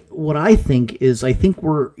I think is, I think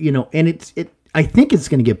we're, and I think it's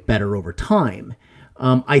going to get better over time.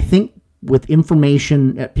 I think with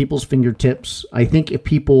information at people's fingertips, I think if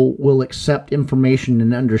people will accept information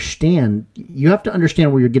and understand, you have to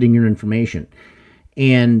understand where you're getting your information.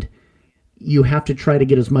 And you have to try to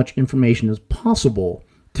get as much information as possible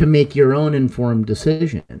to make your own informed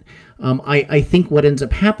decision. I think what ends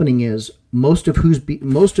up happening is most of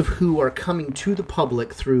who are coming to the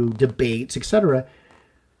public through debates, etc.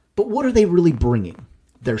 But what are they really bringing?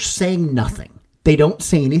 They're saying nothing. They don't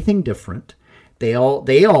say anything different. They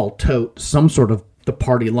all tote some sort of the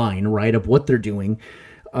party line, right, of what they're doing.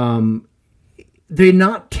 They're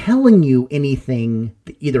not telling you anything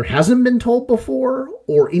that either hasn't been told before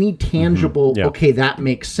or any tangible, okay, that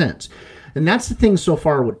makes sense. And that's the thing so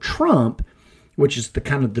far with Trump, which is the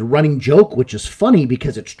kind of the running joke, which is funny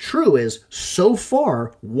because it's true, is so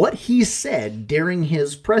far what he said during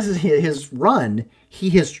his run, he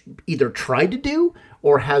has either tried to do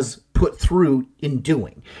or has put through in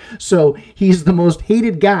doing. So he's the most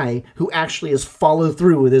hated guy who actually has followed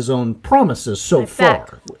through with his own promises so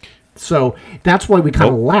far. So that's why we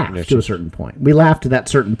kind of laugh to a certain point. We laugh to that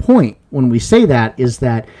certain point when we say that, is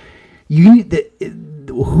that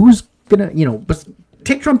who's going to, but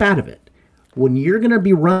take Trump out of it. When you're going to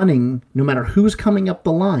be running, no matter who's coming up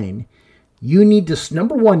the line, you need to,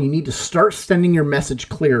 number one, you need to start sending your message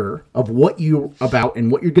clearer of what you're about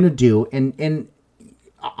and what you're going to do. And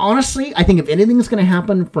honestly, I think if anything is going to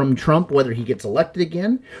happen from Trump, whether he gets elected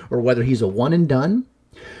again or whether he's a one and done,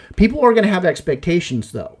 people are going to have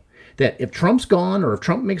expectations, though, that if Trump's gone or if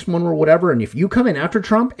Trump makes one or whatever, and if you come in after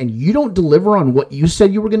Trump and you don't deliver on what you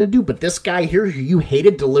said you were going to do, but this guy here who you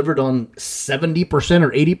hated delivered on 70%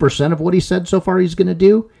 or 80% of what he said so far he's going to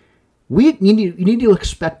do, you need to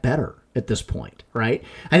expect better at this point, right?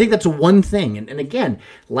 I think that's one thing. And again,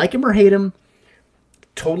 like him or hate him,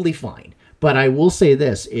 totally fine. But I will say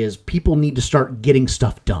this, is people need to start getting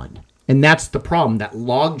stuff done. And that's the problem, that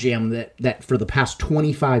logjam that for the past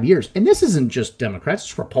 25 years, and this isn't just Democrats,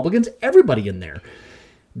 it's Republicans, everybody in there,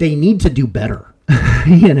 they need to do better,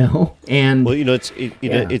 And well,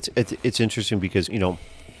 it's interesting because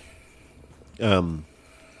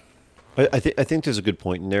I think there's a good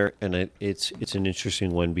point in there, and it's an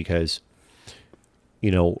interesting one because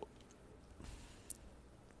when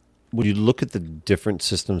you look at the different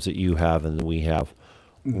systems that you have and that we have,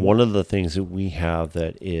 one of the things that we have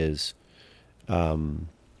that is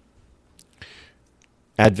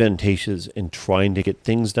advantageous in trying to get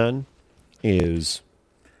things done is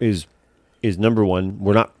number one,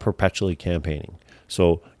 we're not perpetually campaigning.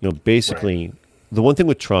 So, basically the one thing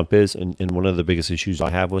with Trump is, and one of the biggest issues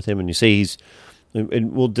I have with him, and you say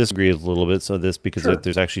and we'll disagree a little bit on this because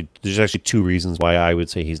there's actually two reasons why I would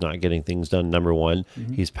say he's not getting things done. Number one,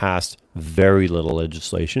 he's passed very little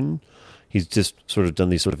legislation. He's just sort of done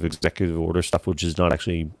these sort of executive order stuff, which is not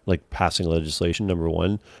actually like passing legislation, number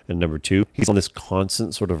one. And number two, he's on this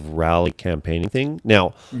constant sort of rally campaigning thing.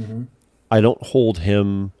 Now, I don't hold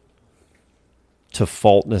him to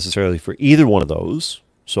fault necessarily for either one of those.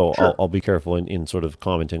 So I'll be careful in sort of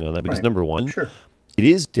commenting on that because number one, it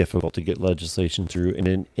is difficult to get legislation through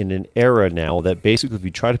in an era now that basically if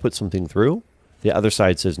you try to put something through, the other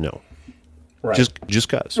side says no. Right. Just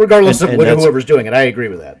because. Regardless of whoever's doing it, I agree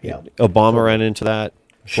with that. Yeah. Obama ran into that.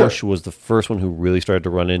 Bush was the first one who really started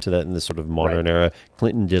to run into that in this sort of modern era.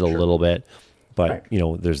 Clinton did a little bit, but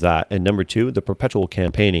there's that. And number two, the perpetual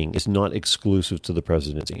campaigning is not exclusive to the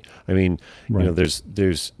presidency. I mean, there's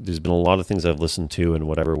been a lot of things I've listened to and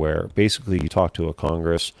whatever where basically you talk to a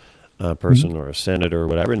Congress person or a senator or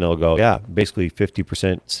whatever, and they'll go, yeah, basically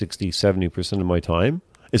 50%, 60, 70% of my time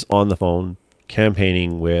is on the phone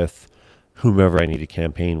campaigning with whomever I need to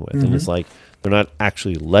campaign with. And it's like, they're not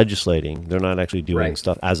actually legislating. They're not actually doing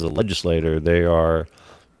stuff as a legislator. They are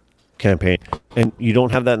campaigning. And you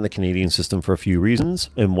don't have that in the Canadian system for a few reasons.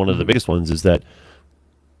 And one of the biggest ones is that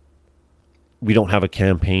we don't have a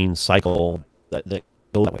campaign cycle that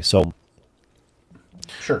goes that way. So,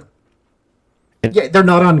 sure. Yeah, they're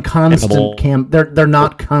not on constant they're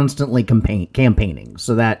not constantly campaigning,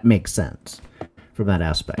 so that makes sense from that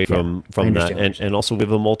aspect. From that, and also we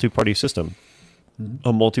have a multi-party system.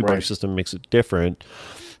 A multi-party system makes it different.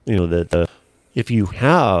 You know that if you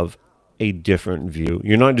have a different view,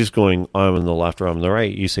 you're not just going, I'm on the left or I'm on the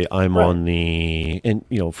right. You say I'm on the, and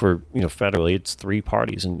federally it's 3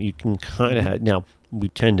 parties, and you can kind of have, now we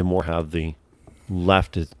tend to more have the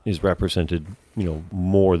left is represented,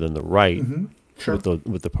 more than the right. Sure.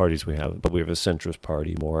 With the parties we have, but we have a centrist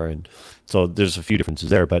party more, and so there's a few differences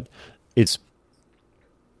there. But it's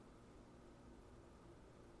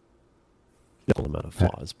a amount of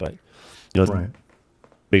flaws, but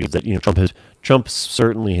because that Trump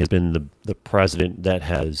certainly has been the president that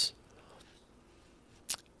has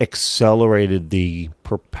accelerated the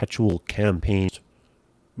perpetual campaigns,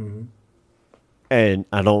 and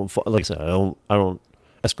I don't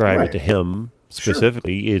ascribe it to him.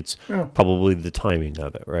 Specifically, it's probably the timing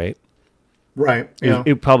of it, right? Right. Yeah.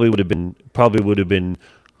 It probably would have been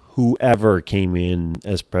whoever came in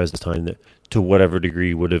as president at the time that, to whatever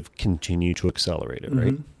degree, would have continued to accelerate it,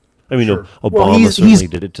 right? I mean, Obama certainly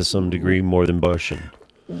did it to some degree more than Bush,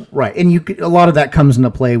 right. And a lot of that comes into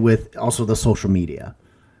play with also the social media.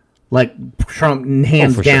 Like Trump,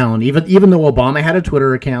 hands down, even though Obama had a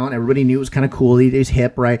Twitter account, everybody knew it was kind of cool. He's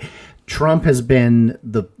hip, right? Trump has been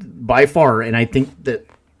by far, and I think that,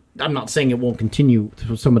 I'm not saying it won't continue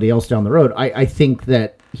to somebody else down the road. I think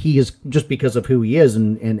that he is, just because of who he is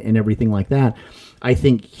and everything like that, I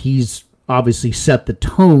think he's obviously set the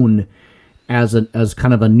tone as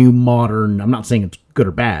kind of a new modern, I'm not saying it's good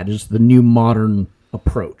or bad, it's the new modern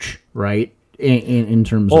approach, right? In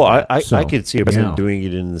terms of I could see a president doing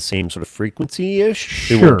it in the same sort of frequency-ish.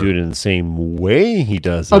 Sure. They won't do it in the same way he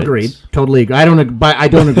does it. Agreed. Totally agree. I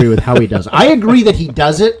don't agree with how he does it. I agree that he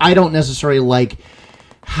does it. I don't necessarily like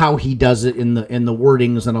how he does it in the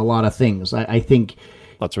wordings and a lot of things. I think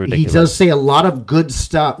that's ridiculous. He does say a lot of good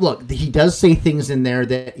stuff. Look, he does say things in there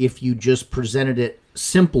that if you just presented it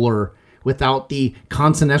simpler, without the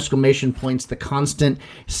constant exclamation points, the constant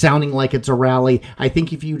sounding like it's a rally. I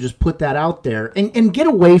think if you just put that out there and get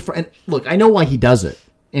away from, and look, I know why he does it.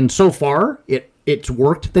 And so far, it's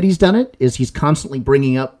worked that he's done it, is he's constantly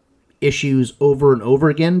bringing up issues over and over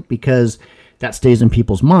again because that stays in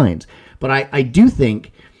people's minds. But I do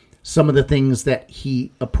think some of the things that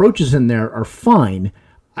he approaches in there are fine.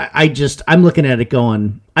 I'm looking at it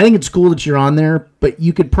going, I think it's cool that you're on there, but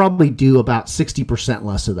you could probably do about 60%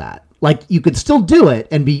 less of that. Like, you could still do it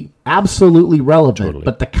and be absolutely relevant,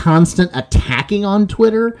 but the constant attacking on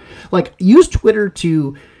Twitter, like, use Twitter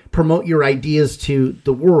to promote your ideas to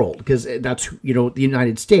the world, because that's, the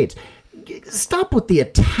United States. Stop with the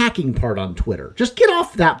attacking part on Twitter. Just get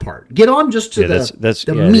off that part. Get on just to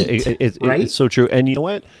the meat, right? It's so true. And you know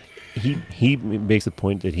what? He makes the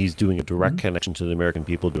point that he's doing a direct connection to the American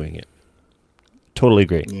people doing it. Totally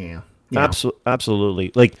agree. Yeah.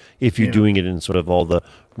 Absolutely. Like, if you're doing it in sort of all the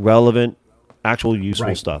relevant, actual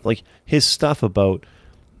useful stuff, like his stuff about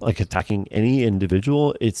like attacking any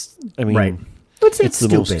individual, it's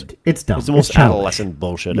stupid. It's dumb. It's the most adolescent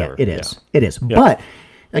bullshit ever. It is. It is. Yeah. But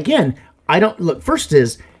again, I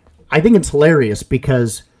think it's hilarious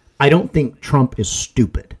because I don't think Trump is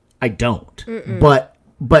stupid. I don't. Mm-mm.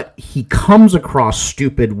 But he comes across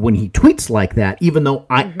stupid when he tweets like that, even though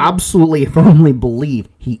I absolutely firmly believe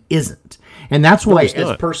he isn't. And that's why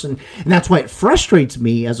that's why it frustrates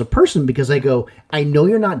me as a person, because I go, I know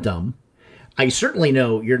you're not dumb. I certainly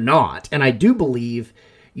know you're not. And I do believe,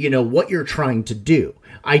 what you're trying to do.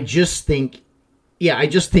 I just think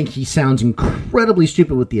he sounds incredibly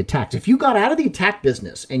stupid with the attacks. If you got out of the attack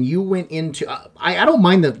business and you went into, I don't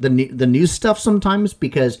mind the news stuff sometimes,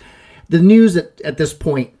 because the news at this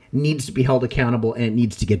point needs to be held accountable and it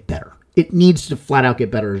needs to get better. It needs to flat out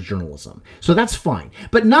get better as journalism. So that's fine.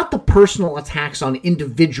 But not the personal attacks on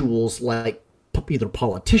individuals like either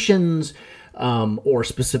politicians or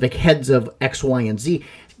specific heads of X, Y, and Z.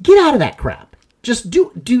 Get out of that crap. Just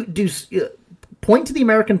point to the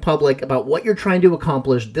American public about what you're trying to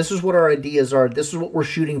accomplish. This is what our ideas are. This is what we're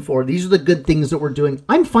shooting for. These are the good things that we're doing.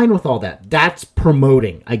 I'm fine with all that. That's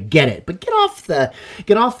promoting. I get it. But get off the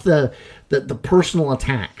personal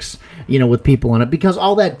attacks, with people on it, because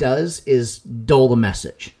all that does is dull the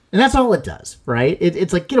message. And that's all it does, right?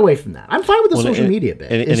 It's like, get away from that. I'm fine with the social media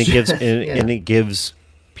bit. And it gives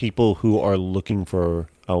people who are looking for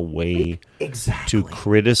a way to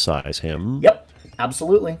criticize him. Yep,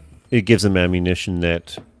 absolutely. It gives them ammunition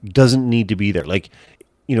that doesn't need to be there. Like,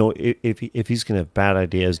 you know, if he's going to have bad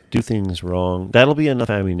ideas, do things wrong, that'll be enough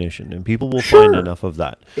ammunition, and people will find enough of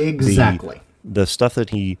that. Exactly. The stuff that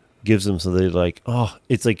he gives them, so they're like, oh,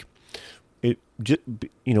 it's like, you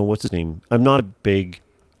know, what's his name? I'm not a big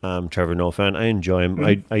Trevor Noah fan. I enjoy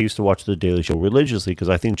him. I used to watch The Daily Show religiously because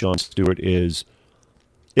I think Jon Stewart is,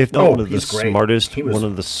 if not one of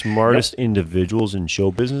the smartest, individuals in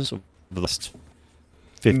show business of the last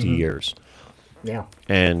 50 years. Yeah.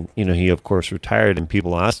 And, you know, he, of course, retired, and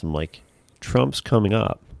people asked him, like, Trump's coming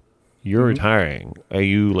up. You're retiring. Are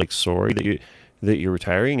you, like, sorry that you're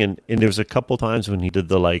retiring? And there was a couple times when he did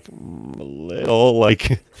the, like, little,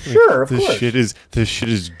 like... Sure, of this course. This shit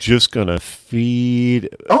is just going to feed...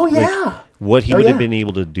 Oh, yeah. Like, what he would have been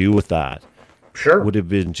able to do with that would have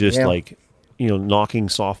been just, like, you know, knocking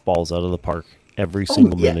softballs out of the park every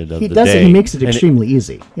single minute of the day. He makes it extremely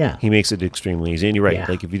easy. Yeah. He makes it extremely easy. And you're right. Yeah.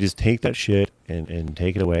 Like, if you just take that shit and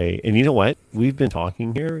take it away. And you know what? We've been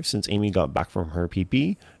talking here since Amy got back from her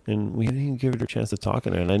PP, and we didn't give her a chance to talk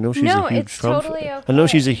to her. And I know she's a huge Trump fan. Okay. I know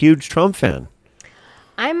she's a huge Trump fan.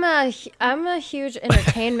 I'm a huge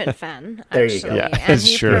entertainment fan, There actually. you go. Yeah, and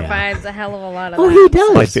he sure. provides a hell of a lot of Oh, that. he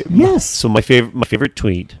does. Yes. So my favorite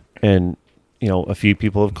tweet, and you know, a few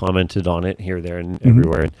people have commented on it here, there, and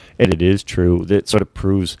everywhere, and it is true. That sort of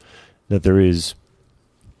proves that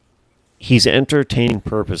he's entertaining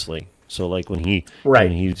purposely. So like when he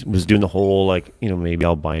was doing the whole, like, you know, maybe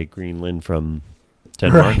I'll buy Greenland from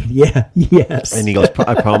Denmark. Right. Yeah. Yes. And he goes,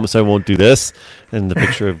 I promise I won't do this. And the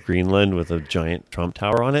picture of Greenland with a giant Trump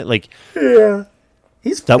tower on it, like, yeah.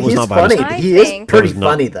 He's not by funny. mistake. He is pretty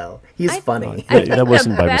funny, though. He's funny. That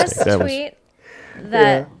wasn't by mistake. That was tweet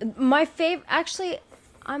my favorite. Actually,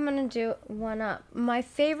 I'm gonna do one up. My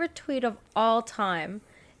favorite tweet of all time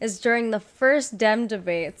is during the first Dem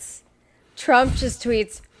debates. Trump just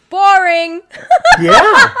tweets, "Boring."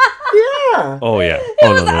 Yeah. Yeah. Oh yeah. It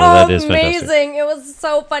was that is fantastic. amazing. It was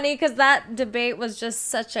so funny because that debate was just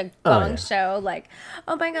such a gong show. Like,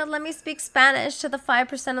 oh my God, let me speak Spanish to the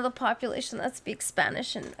 5% of the population that speaks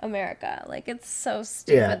Spanish in America. Like, it's so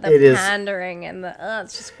stupid. Yeah, the it is. pandering and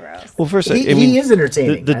it's just gross. Well, first, He is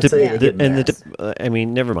entertaining. I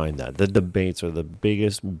mean, never mind that. The debates are the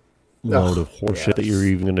biggest load of horseshit that you're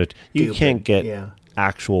even gonna. You can't get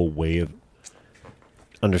actual way of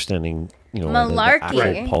understanding. You know, Malarkey. the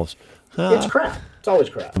actual pulse. It's crap. It's always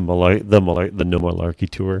crap. The No Malarkey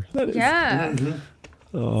tour. Yeah.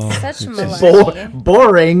 Such malarkey.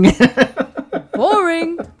 Boring.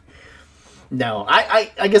 Boring. No, I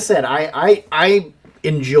like I said, I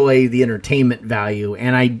enjoy the entertainment value,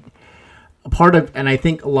 and I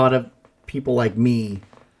think a lot of people like me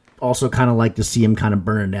also kind of like to see him kind of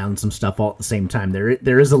burning down some stuff all at the same time.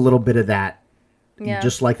 There is a little bit of that. Yeah.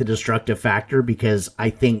 Just like the destructive factor, because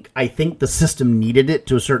I think the system needed it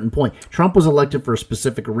to a certain point. Trump was elected for a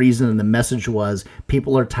specific reason, and the message was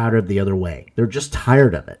people are tired of the other way. They're just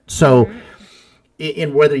tired of it. So,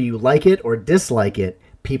 in whether you like it or dislike it,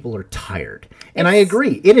 people are tired. And I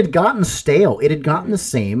agree. It had gotten stale. It had gotten the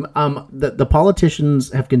same. The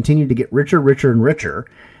politicians have continued to get richer, and richer,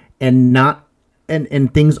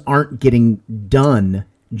 and things aren't getting done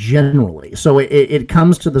generally. So it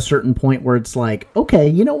comes to the certain point where it's like, okay,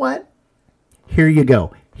 you know what? Here you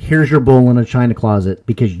go. Here's your bull in a china closet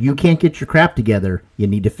because you can't get your crap together. You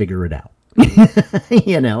need to figure it out.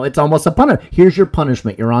 You know, it's almost a punishment. Here's your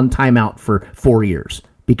punishment. You're on timeout for 4 years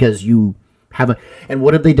because you haven't. And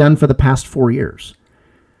what have they done for the past 4 years?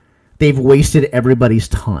 They've wasted everybody's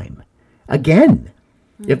time. Again,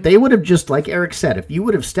 if they would have just, like Eric said, if you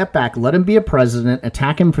would have stepped back, let him be a president,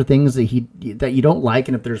 attack him for things that you don't like,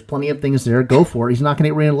 and if there's plenty of things there, go for it. He's not going to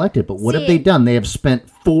get reelected. But what have they done? They have spent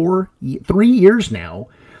 3 years now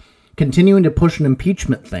continuing to push an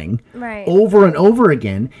impeachment thing over and over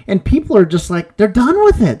again, and people are just like, they're done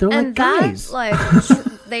with it. They're like, guys.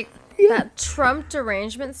 That Trump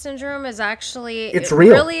derangement syndrome is actually it's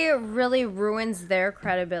real. Really, really ruins their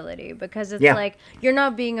credibility because it's like you're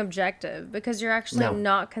not being objective because you're actually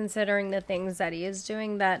not considering the things that he is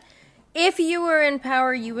doing that if you were in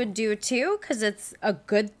power you would do too because it's a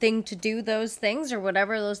good thing to do those things or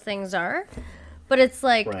whatever those things are. But it's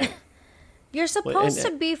like you're supposed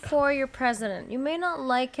to be for your president. You may not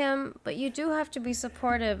like him, but you do have to be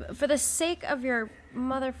supportive for the sake of your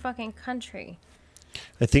motherfucking country.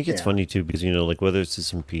 I think it's funny too because, you know, like whether it's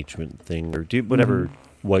this impeachment thing or whatever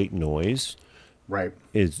white noise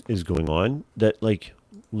is going on, that like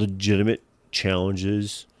legitimate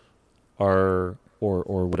challenges are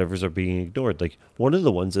or whatever's are being ignored. Like one of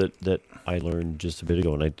the ones that I learned just a bit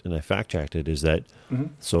ago, and I fact checked it, is that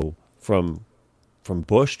so from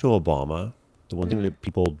Bush to Obama, the one thing that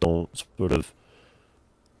people don't sort of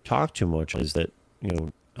talk too much is that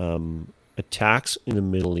attacks in the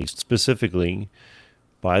Middle East, specifically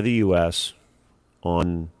by the U.S.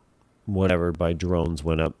 on whatever by drones,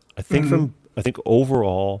 went up. I think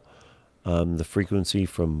overall the frequency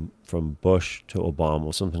from Bush to Obama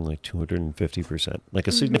was something like 250%, like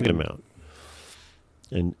a significant amount.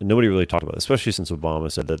 And nobody really talked about it, especially since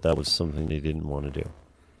Obama said that was something they didn't want to do.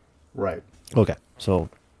 Right. Okay, so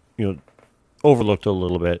overlooked a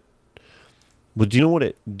little bit. But do you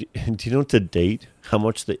know to date how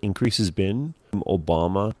much the increase has been from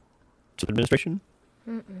Obama to the administration?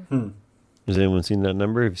 Has anyone seen that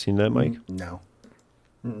number? Have you seen that, Mike? No.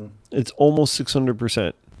 It's almost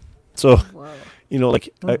 600%. So,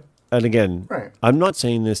 and again, I'm not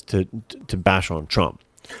saying this to bash on Trump.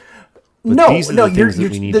 No,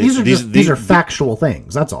 these are factual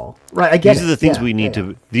things. That's all. Right, I get These are the things we need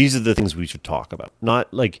to. These are the things we should talk about.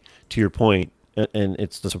 Not like to your point, and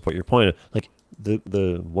it's to support your point. Like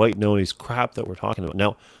the white noise crap that we're talking about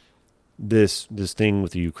now. This thing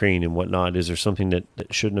with the Ukraine and whatnot. Is there something that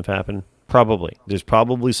shouldn't have happened? Probably. There's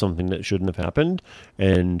probably something that shouldn't have happened,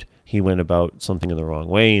 and he went about something in the wrong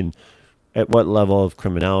way. And at what level of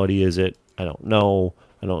criminality is it? I don't know.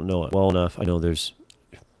 I don't know it well enough. I know there's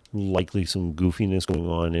likely some goofiness going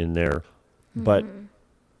on in there, but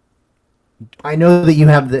I know that you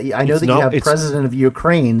have President of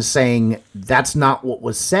Ukraine saying that's not what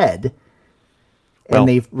was said. And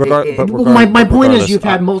my point is you've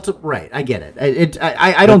had multiple. Right, I get it.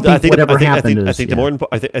 I don't think whatever happened. I think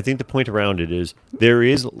the point around it is there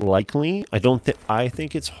is likely. I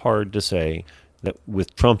think it's hard to say that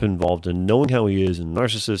with Trump involved and knowing how he is and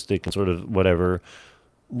narcissistic and sort of whatever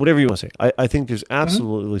you want to say. I think there's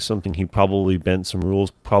absolutely something. He probably bent some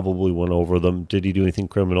rules, probably went over them. Did he do anything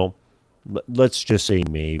criminal? Let's just say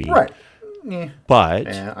maybe. Right. But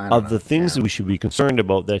of the things that we should be concerned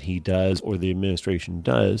about that he does or the administration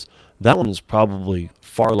does, that one is probably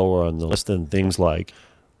far lower on the list than things like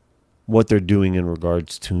what they're doing in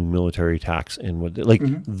regards to military attacks and what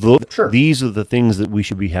these are the things that we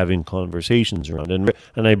should be having conversations around.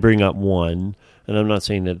 And I bring up one, and I'm not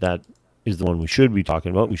saying that is the one we should be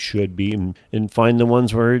talking about. We should be and find the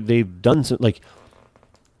ones where they've done some like.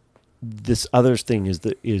 This other thing is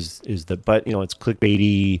but it's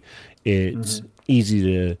clickbaity. It's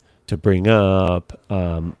easy to bring up.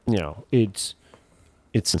 It's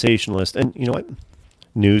sensationalist, and you know what?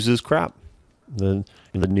 News is crap. The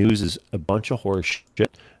news is a bunch of horse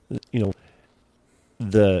shit.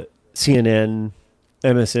 The CNN,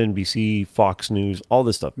 MSNBC, Fox News, all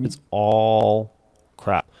this stuff. It's all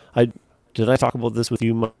crap. Did I talk about this with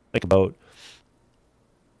you, Mike, about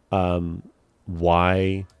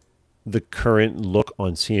why the current look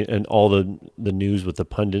on CNN and all the news with the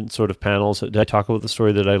pundit sort of panels? Did I talk about the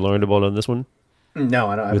story that I learned about on this one? No,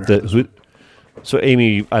 I don't. So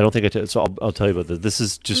Amy, I don't think I did. So I'll tell you about this. This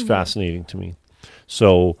is just fascinating to me.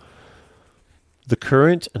 So the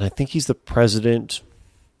current, and I think he's the president.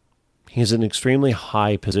 He has an extremely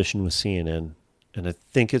high position with CNN, and I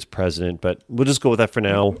think it's president. But we'll just go with that for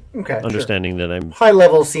now. Okay, understanding that I'm high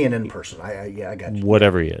level CNN person. I got you.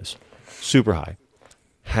 Whatever he is, super high.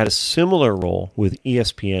 Had a similar role with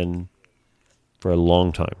ESPN for a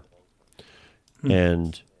long time.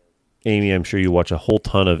 And Amy, I'm sure you watch a whole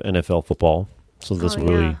ton of NFL football, so this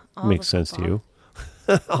really makes sense to you.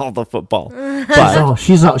 All the football. But,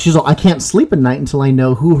 she's all, I can't sleep at night until I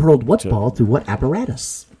know who hurled what ball through what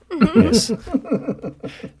apparatus. Yes.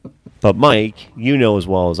 But Mike, you know as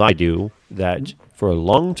well as I do that for a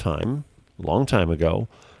long time ago,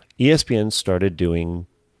 ESPN started doing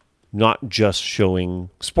not just showing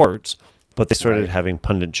sports, but they started having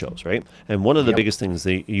pundit shows, right? And one of the biggest things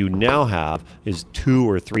that you now have is 2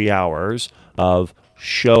 or 3 hours of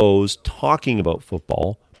shows talking about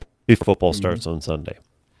football before football starts on Sunday.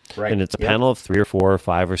 Right. And it's a panel of 3 or 4 or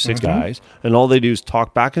 5 or 6 guys, and all they do is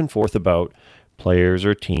talk back and forth about players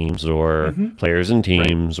or teams or players and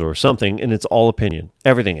teams or something, and it's all opinion.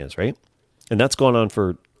 Everything is, right? And that's gone on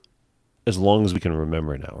for as long as we can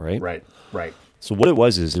remember now, right? Right. So what it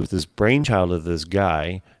was this brainchild of this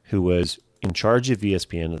guy who was in charge of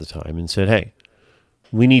ESPN at the time and said, hey,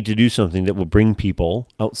 we need to do something that will bring people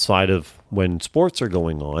outside of when sports are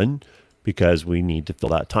going on because we need to fill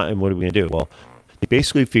that time. What are we going to do? Well, they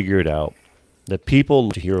basically figured out that people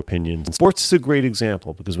like to hear opinions. And sports is a great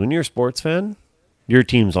example because when you're a sports fan, your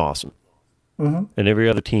team's awesome. And every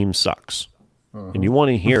other team sucks. And you want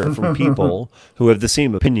to hear from people who have the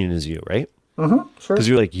same opinion as you, right? Sure. Because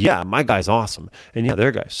you're like, yeah, my guy's awesome, and yeah,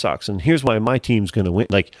 their guy sucks, and here's why my team's going to win.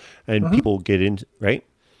 Like, and people get into right,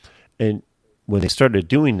 and when they started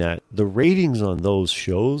doing that, the ratings on those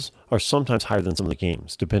shows are sometimes higher than some of the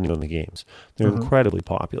games, depending on the games. They're incredibly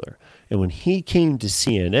popular. And when he came to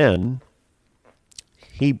CNN,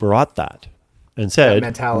 he brought that and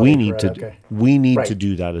said, "We need to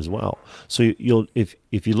do that as well." So you'll, if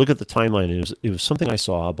you look at the timeline, it was something I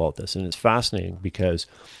saw about this, and it's fascinating because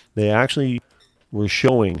they actually were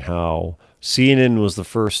showing how CNN was the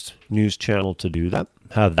first news channel to do that,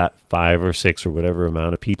 have that 5 or 6 or whatever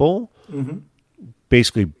amount of people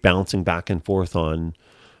basically bouncing back and forth on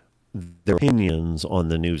their opinions on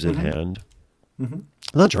the news at hand.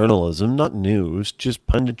 Not journalism, not news, just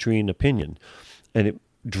punditry and opinion. And it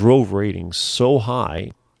drove ratings so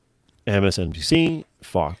high. MSNBC,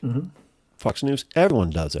 Fox News, everyone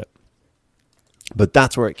does it. But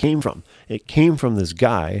that's where it came from. It came from this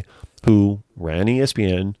guy who ran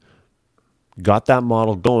ESPN, got that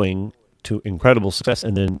model going to incredible success,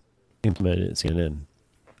 and then implemented it at CNN.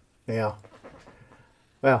 Yeah.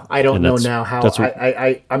 Well, I don't know now how.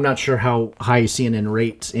 I'm not sure how high CNN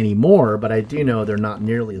rates anymore, but I do know they're not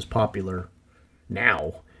nearly as popular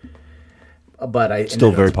now. But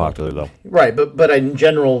still very popular though. Right, but in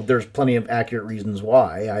general, there's plenty of accurate reasons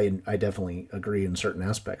why. I definitely agree in certain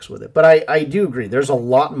aspects with it. But I do agree. There's a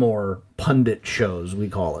lot more pundit shows, we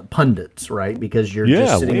call it pundits, right? Because you're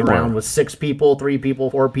just sitting around with 6 people, 3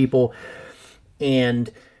 people, 4 people,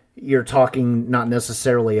 and you're talking not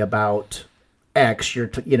necessarily about X.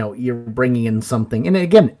 You're bringing in something, and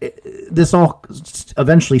again, this all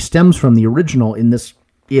eventually stems from the original in this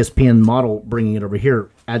ESPN model. Bringing it over here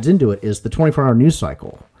adds into it is the 24-hour news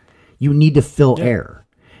cycle. You need to fill air,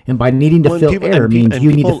 and by needing to fill air means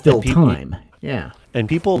you need to fill time. Yeah, and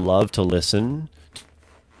people love to listen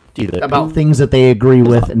about things that they agree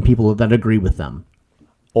with and people that agree with them,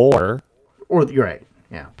 or you're right.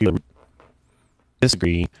 Yeah, people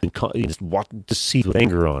disagree and just see with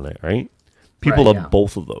anger on it, right? People love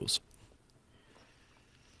both of those.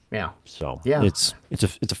 Yeah. So it's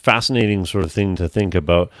a fascinating sort of thing to think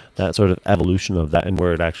about, that sort of evolution of that and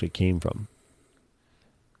where it actually came from.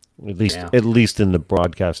 At least in the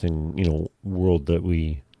broadcasting, world that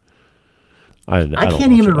we. I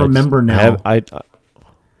can't even remember now. I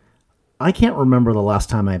can't remember the last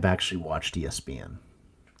time I've actually watched ESPN.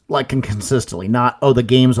 Like consistently, not the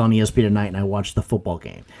game's on ESPN tonight and I watched the football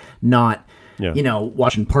game. Not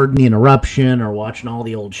watching Pardon the Interruption or watching all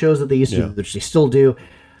the old shows that they used to do, which they still do.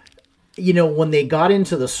 When they got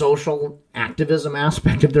into the social activism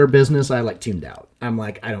aspect of their business, I tuned out. I'm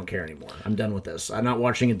like, I don't care anymore. I'm done with this. I'm not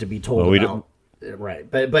watching it to be told about.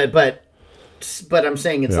 Right. But I'm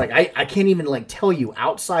saying it's like, I can't even tell you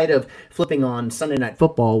outside of flipping on Sunday Night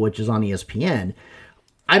Football, which is on ESPN.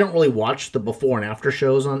 I don't really watch the before and after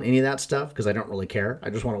shows on any of that stuff because I don't really care.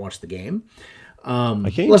 I just want to watch the game. I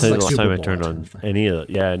can't tell you the last time I turned on any of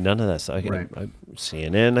none of that stuff.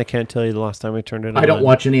 CNN, I can't tell you the last time I turned it on. I don't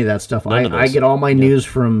watch any of that stuff. I get all my news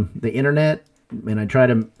from the internet, and I try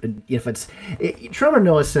to, Trevor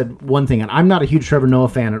Noah said one thing, and I'm not a huge Trevor Noah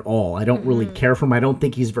fan at all. I don't really care for him. I don't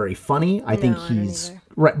think he's very funny. I think he's...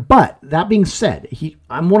 Right, but that being said,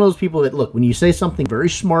 I'm one of those people that, look, when you say something very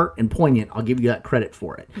smart and poignant, I'll give you that credit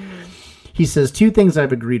for it. He says 2 things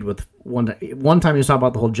I've agreed with. One time he was talking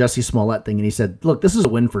about the whole Jussie Smollett thing, and he said, look, this is a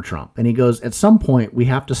win for Trump. And he goes, at some point, we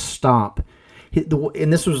have to stop.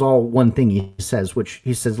 And this was all one thing he says, which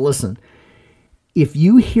he says, listen, if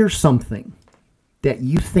you hear something that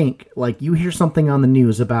you think, you hear something on the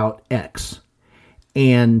news about X,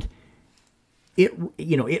 and it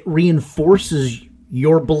reinforces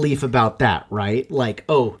your belief about that, right?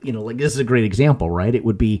 This is a great example, right? It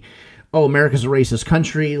would be, America's a racist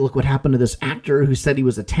country. Look what happened to this actor who said he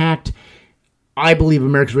was attacked. I believe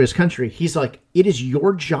America's a racist country. He's like, it is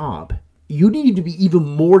your job. You need to be even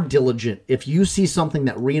more diligent. If you see something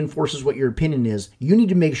that reinforces what your opinion is, you need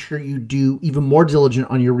to make sure you do even more diligent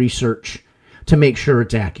on your research to make sure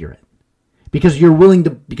it's accurate. Because you're willing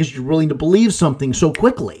to believe something so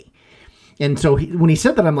quickly. And so when he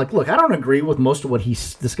said that, I'm like, look, I don't agree with most of what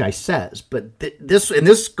this guy says, but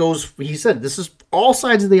this goes, he said, this is all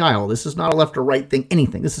sides of the aisle. This is not a left or right thing,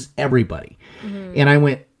 anything. This is everybody. Mm-hmm. And I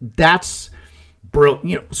went, that's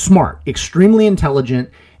brilliant, smart, extremely intelligent,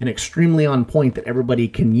 and extremely on point that everybody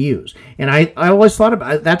can use. And I always thought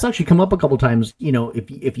about, that's actually come up a couple times,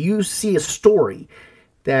 if you see a story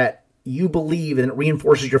that you believe and it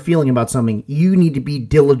reinforces your feeling about something, you need to be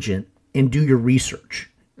diligent and do your research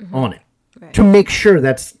on it. Right. To make sure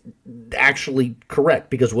that's actually correct,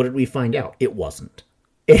 because what did we find out? It wasn't.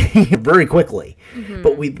 very quickly.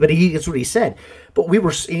 But that's what he said. But we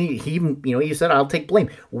were, he even, he said, I'll take blame.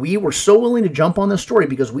 We were so willing to jump on this story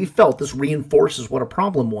because we felt this reinforces what a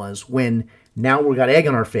problem was when now we got egg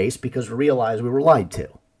on our face because we realized we were lied to.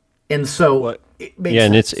 And so it makes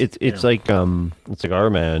sense, and it's like our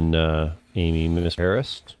man, Amy, Mr.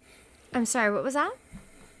 Harris. I'm sorry, what was that?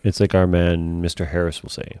 It's like our man, Mr. Harris will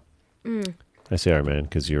say. I say our man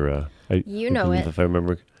because you're if I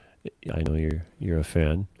remember, I know you're a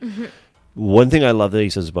fan. One thing I love that he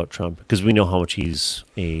says about Trump, because we know how much he's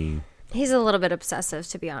a little bit obsessive,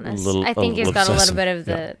 to be honest. I think he's got a little bit of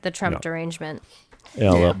the Trump derangement.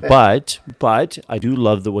 Yeah, but I do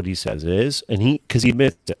love that what he says is, and because he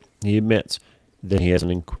admits it. He admits that he has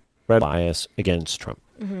an incredible bias against Trump,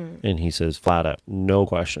 and he says flat out, no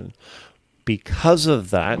question. Because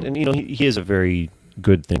of that, and he is a very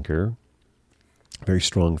good thinker, very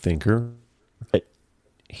strong thinker. But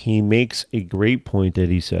he makes a great point that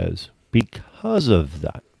he says, because of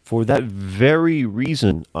that, for that very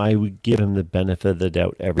reason, I would give him the benefit of the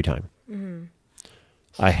doubt every time.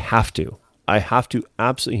 I have to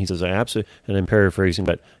absolutely, he says, and I'm paraphrasing,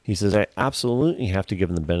 but he says, I absolutely have to give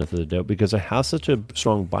him the benefit of the doubt because I have such a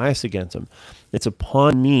strong bias against him. It's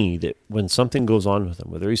upon me that when something goes on with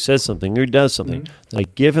him, whether he says something or he does something, that I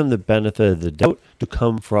give him the benefit of the doubt to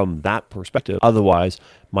come from that perspective. Otherwise,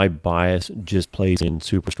 my bias just plays in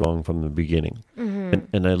super strong from the beginning.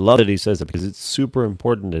 And I love that he says that because it's super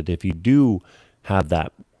important that if you do have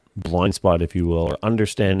that blind spot, if you will, or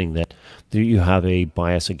understanding that you have a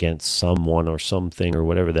bias against someone or something or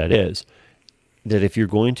whatever that is, that if you're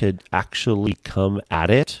going to actually come at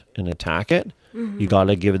it and attack it, you got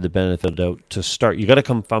to give it the benefit of the doubt to start. You got to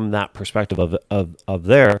come from that perspective of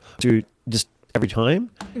there to just every time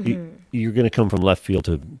you're going to come from left field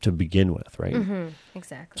to begin with, right?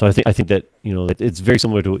 Exactly. So I think that it's very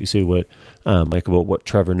similar to what you say Mike, about what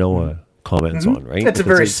Trevor Noah comments on, right? It's a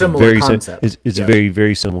very similar concept. It's a very,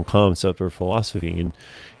 very similar concept or philosophy. And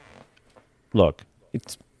look,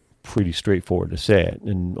 it's pretty straightforward to say it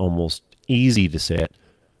and almost easy to say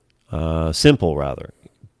it. Simple, rather,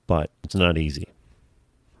 but it's not easy.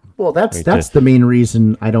 Well, that's the main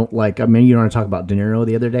reason I don't like. I mean, you want to talk about De Niro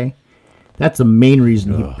the other day? That's the main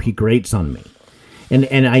reason he grates on me.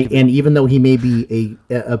 And even though he may be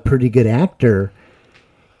a pretty good actor.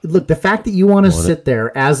 Look, the fact that you want to sit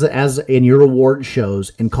there as in your award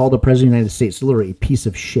shows and call the president of the United States literally a piece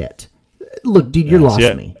of shit. Look, dude, you lost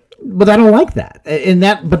me. But I don't like that.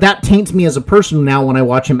 But that taints me as a person now when I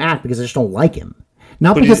watch him act because I just don't like him.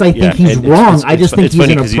 Not because I think he's wrong. I just think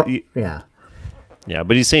he's Yeah,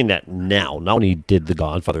 but he's saying that now, not when he did The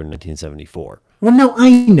Godfather in 1974. Well, no,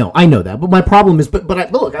 I know that, but my problem is, but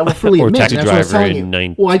look, I will freely admit, Taxi that's what I was Driver telling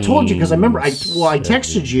in you. Well, I told you because I remember, I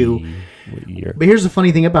texted you. But here's the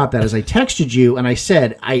funny thing about that is I texted you and I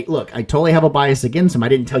said, I totally have a bias against him. I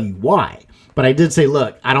didn't tell you why, but I did say,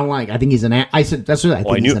 look, I think he's an. I said that's what I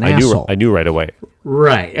think he's an asshole. I knew right away.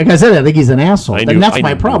 Right, like I said, I think he's an asshole, and that's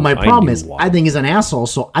my problem. My problem is I think he's an asshole,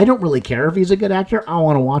 so I don't really care if he's a good actor. I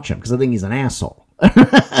want to watch him because I think he's an asshole.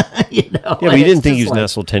 But you didn't think he was an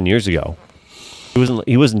asshole 10 years ago.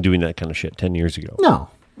 He wasn't doing that kind of shit 10 years ago. No,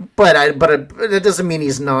 but that doesn't mean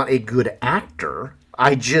he's not a good actor.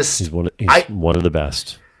 He's one of the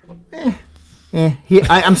best.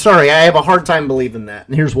 I'm sorry. I have a hard time believing that,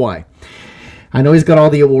 and here's why. I know he's got all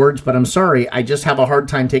the awards, but I'm sorry. I just have a hard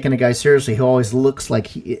time taking a guy seriously who always looks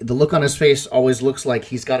like the look on his face always looks like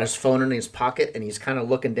he's got his phone in his pocket and he's kind of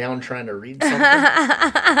looking down trying to read something.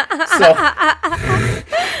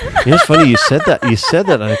 It's funny you said that.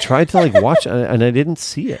 And I tried to watch and I didn't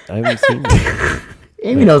see it. I haven't seen it.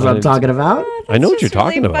 Amy knows what I'm talking about. I know what you're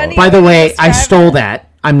talking about. By the way, I stole that.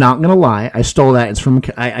 I'm not gonna lie. I stole that. It's from.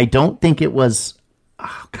 I don't think it was.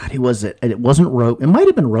 Oh God, who was it? It wasn't Rogan. It might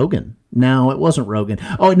have been Rogan. No, it wasn't Rogan.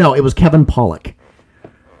 Oh no, it was Kevin Pollak,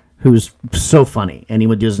 who's so funny, and he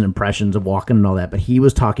would do his impressions of walking and all that. But he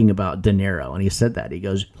was talking about De Niro, and he said that he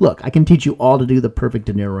goes, "Look, I can teach you all to do the perfect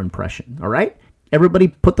De Niro impression. All right, everybody,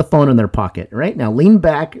 put the phone in their pocket. All right, now lean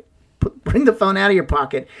back, bring the phone out of your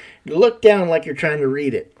pocket, look down like you're trying to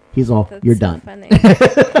read it." He's all, "You're done." Funny.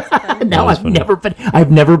 Now I've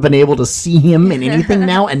never been able to see him in anything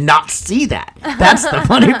now and not see that. That's the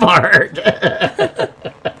funny part.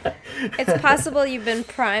 It's possible you've been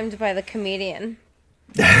primed by the comedian.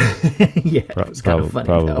 Yeah, it's kind of funny.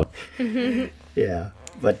 Probably. Yeah,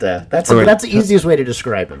 but that's the easiest way to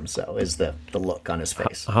describe him. So is the look on his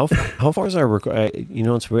face. How far is our record?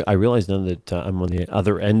 I realize now that I'm on the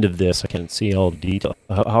other end of this. I can't see all the detail.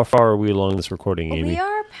 How far are we along this recording, Amy? We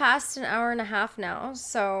are past an hour and a half now.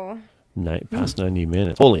 So Past 90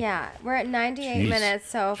 minutes. Holy. Yeah, we're at 98 Jeez. minutes,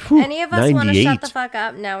 so if any of us want to 98. shut the fuck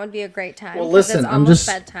up, now would be a great time. Well, 'cause listen, it's I'm almost just-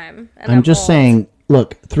 bedtime. And I'm just old. saying,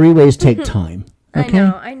 look, three-ways take time. Okay?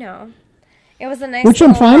 I know. It was a nice Which I'm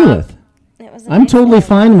little fine rub. with. It was a I'm nice totally little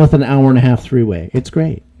fine with an hour and a half three-way. It's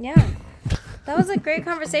great. Yeah. That was a great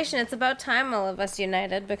conversation. It's about time all of us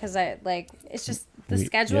united because it's just the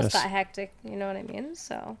schedules yes. got hectic, you know what I mean?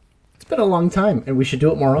 So, It's been a long time, and we should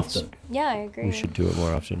do it more often. yeah, I agree. We should do it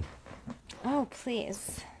more often. Oh,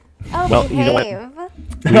 please. Oh, Well, you know what?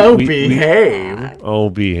 behave. Oh, we- behave. Oh,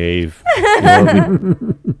 behave. You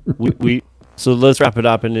know, we so let's wrap it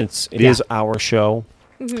up, and it is our show.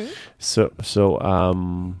 So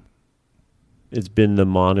it's been the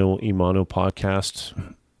Mono Imano podcast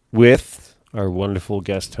with our wonderful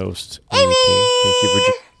guest host Amy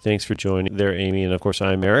King. Thanks for joining there, Amy, and of course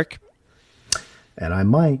I'm Eric. And I'm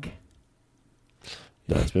Mike.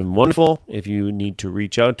 That's been wonderful. If you need to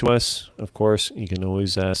reach out to us, of course, you can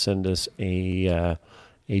always send us a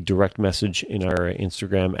direct message in our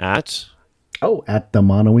Instagram at At the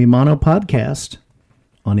Mono Imano podcast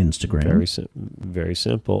on Instagram. very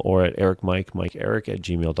simple, or at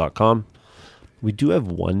ericmike@gmail.com. We do have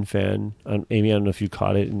one fan. Amy, I don't know if you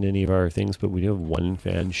caught it in any of our things, but we do have one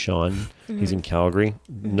fan, Sean. He's in Calgary.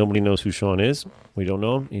 Nobody knows who Sean is. We don't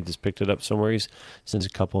know him. He just picked it up somewhere. He's sent a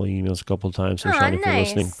couple of emails a couple of times. So, Sean, if you're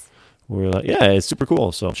listening, we're like, yeah, it's super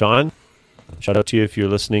cool. So, Sean, shout out to you if you're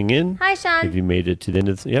listening in. Hi, Sean. If you made it to the end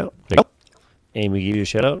of the, there you go. Amy, give you a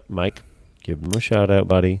shout out. Mike, give him a shout out,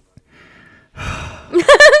 buddy.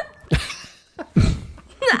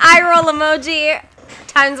 Eye roll emoji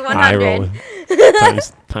times 100. Eye roll.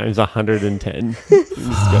 times 110.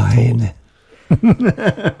 Fine.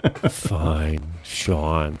 Fine.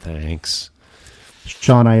 Sean, thanks.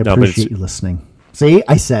 Sean, I but appreciate it's- you listening. See,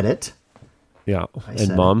 I said it. Yeah. said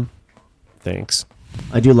And it. Mom, thanks.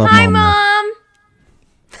 I do love Hi, Mom. Mom.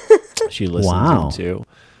 She listens Wow. in too.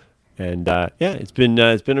 And it's been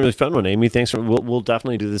a really fun one, Amy. Thanks for. We'll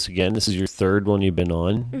definitely do this again. This is your third one you've been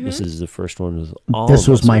on. This is the first one with all. This of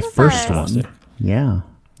was us. my Super first fun. one. Yeah.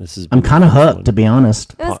 This is. I'm kind of hooked, to be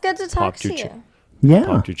honest. It was good to talk popped to your you. Yeah.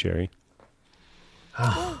 Popped your cherry.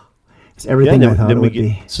 It's everything I thought it we would get.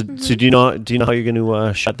 be. So do you know how you're going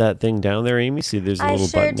to shut that thing down there, Amy? See, there's a I little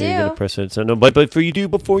sure button there. You're going do. to press it. So no, but before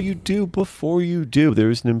you do,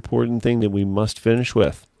 there's an important thing that we must finish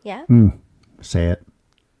with. Yeah. Say it.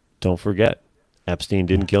 Don't forget, Epstein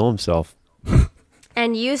didn't kill himself.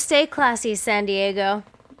 And you stay classy, San Diego.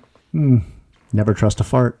 Never trust a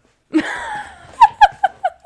fart.